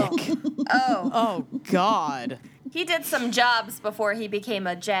 Oh. Oh, God. He did some jobs before he became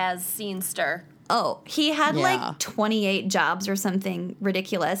a jazz scenester. Oh, he had like 28 jobs or something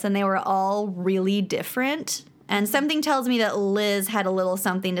ridiculous, and they were all really different. And something tells me that Liz had a little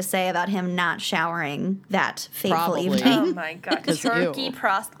something to say about him not showering that fateful evening. Oh, my God. Turkey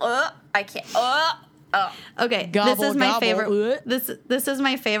I can't. Okay, Gobble, this is my gobble. favorite. This is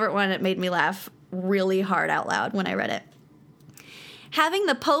my favorite one. It made me laugh really hard out loud when I read it. Having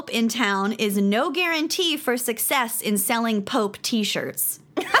the Pope in town is no guarantee for success in selling Pope t-shirts.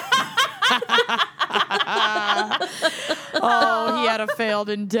 Oh, he had a failed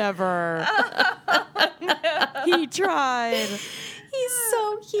endeavor. He tried. He's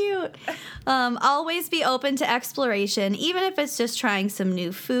so cute. Always be open to exploration, even if it's just trying some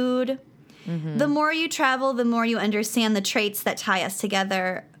new food. Mm-hmm. The more you travel, the more you understand the traits that tie us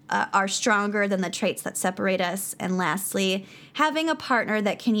together are stronger than the traits that separate us. And lastly, having a partner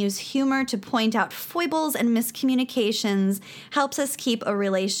that can use humor to point out foibles and miscommunications helps keep a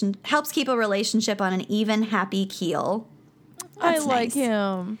relationship on an even, happy keel. That's I like nice.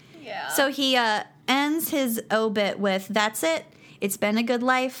 him. Yeah. So he ends his obit with, "That's it. It's been a good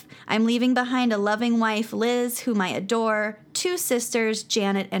life. I'm leaving behind a loving wife, Liz, whom I adore, 2 sisters,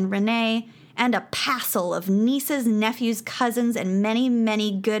 Janet and Renee, and a passel of nieces, nephews, cousins, and many,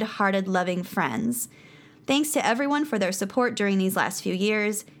 many good-hearted, loving friends. Thanks to everyone for their support during these last few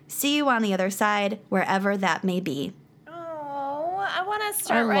years. See you on the other side, wherever that may be." Oh, I want to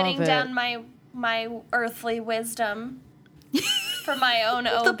start I love writing it. down my earthly wisdom. for my own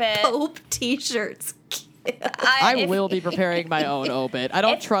The obit. Pope t-shirts. I will be preparing my own obit. I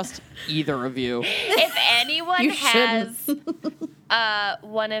don't if- trust either of you. If anyone You has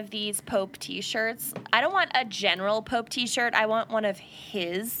one of these Pope t-shirts, I don't want a general Pope t-shirt. I want one of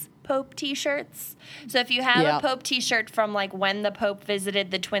his Pope t-shirts. So if you have Yeah. a Pope t-shirt from like when the Pope visited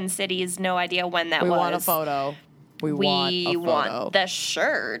the Twin Cities, no idea when that We was. want a photo. We want a photo. want the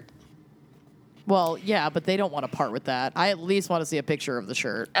shirt. Well, yeah, but they don't want to part with that. I at least want to see a picture of the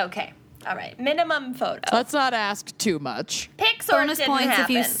shirt. Okay. All right. Minimum photo. Let's not ask too much. Pics or Bonus didn't points happen. if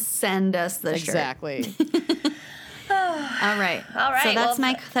you send us the shirt. Exactly. All right. All right, So that's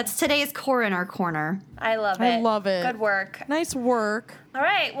well, that's today's core in our corner. I love it. I love it. Good work. Nice work. All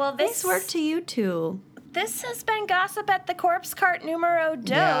right. Well, Nice work to you two. This has been Gossip at the Corpse Cart numero dos,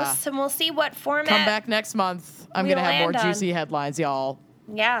 Yeah. and we'll see what format. Come back next month. I'm we going to have more land on. juicy headlines, y'all.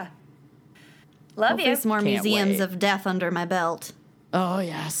 Yeah. Love Hopefully you. some more Can't museums wait. of death under my belt. Oh,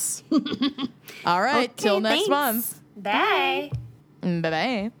 yes. All right. Okay, Till next thanks. month. Bye.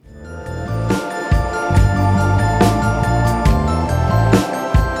 Bye-bye.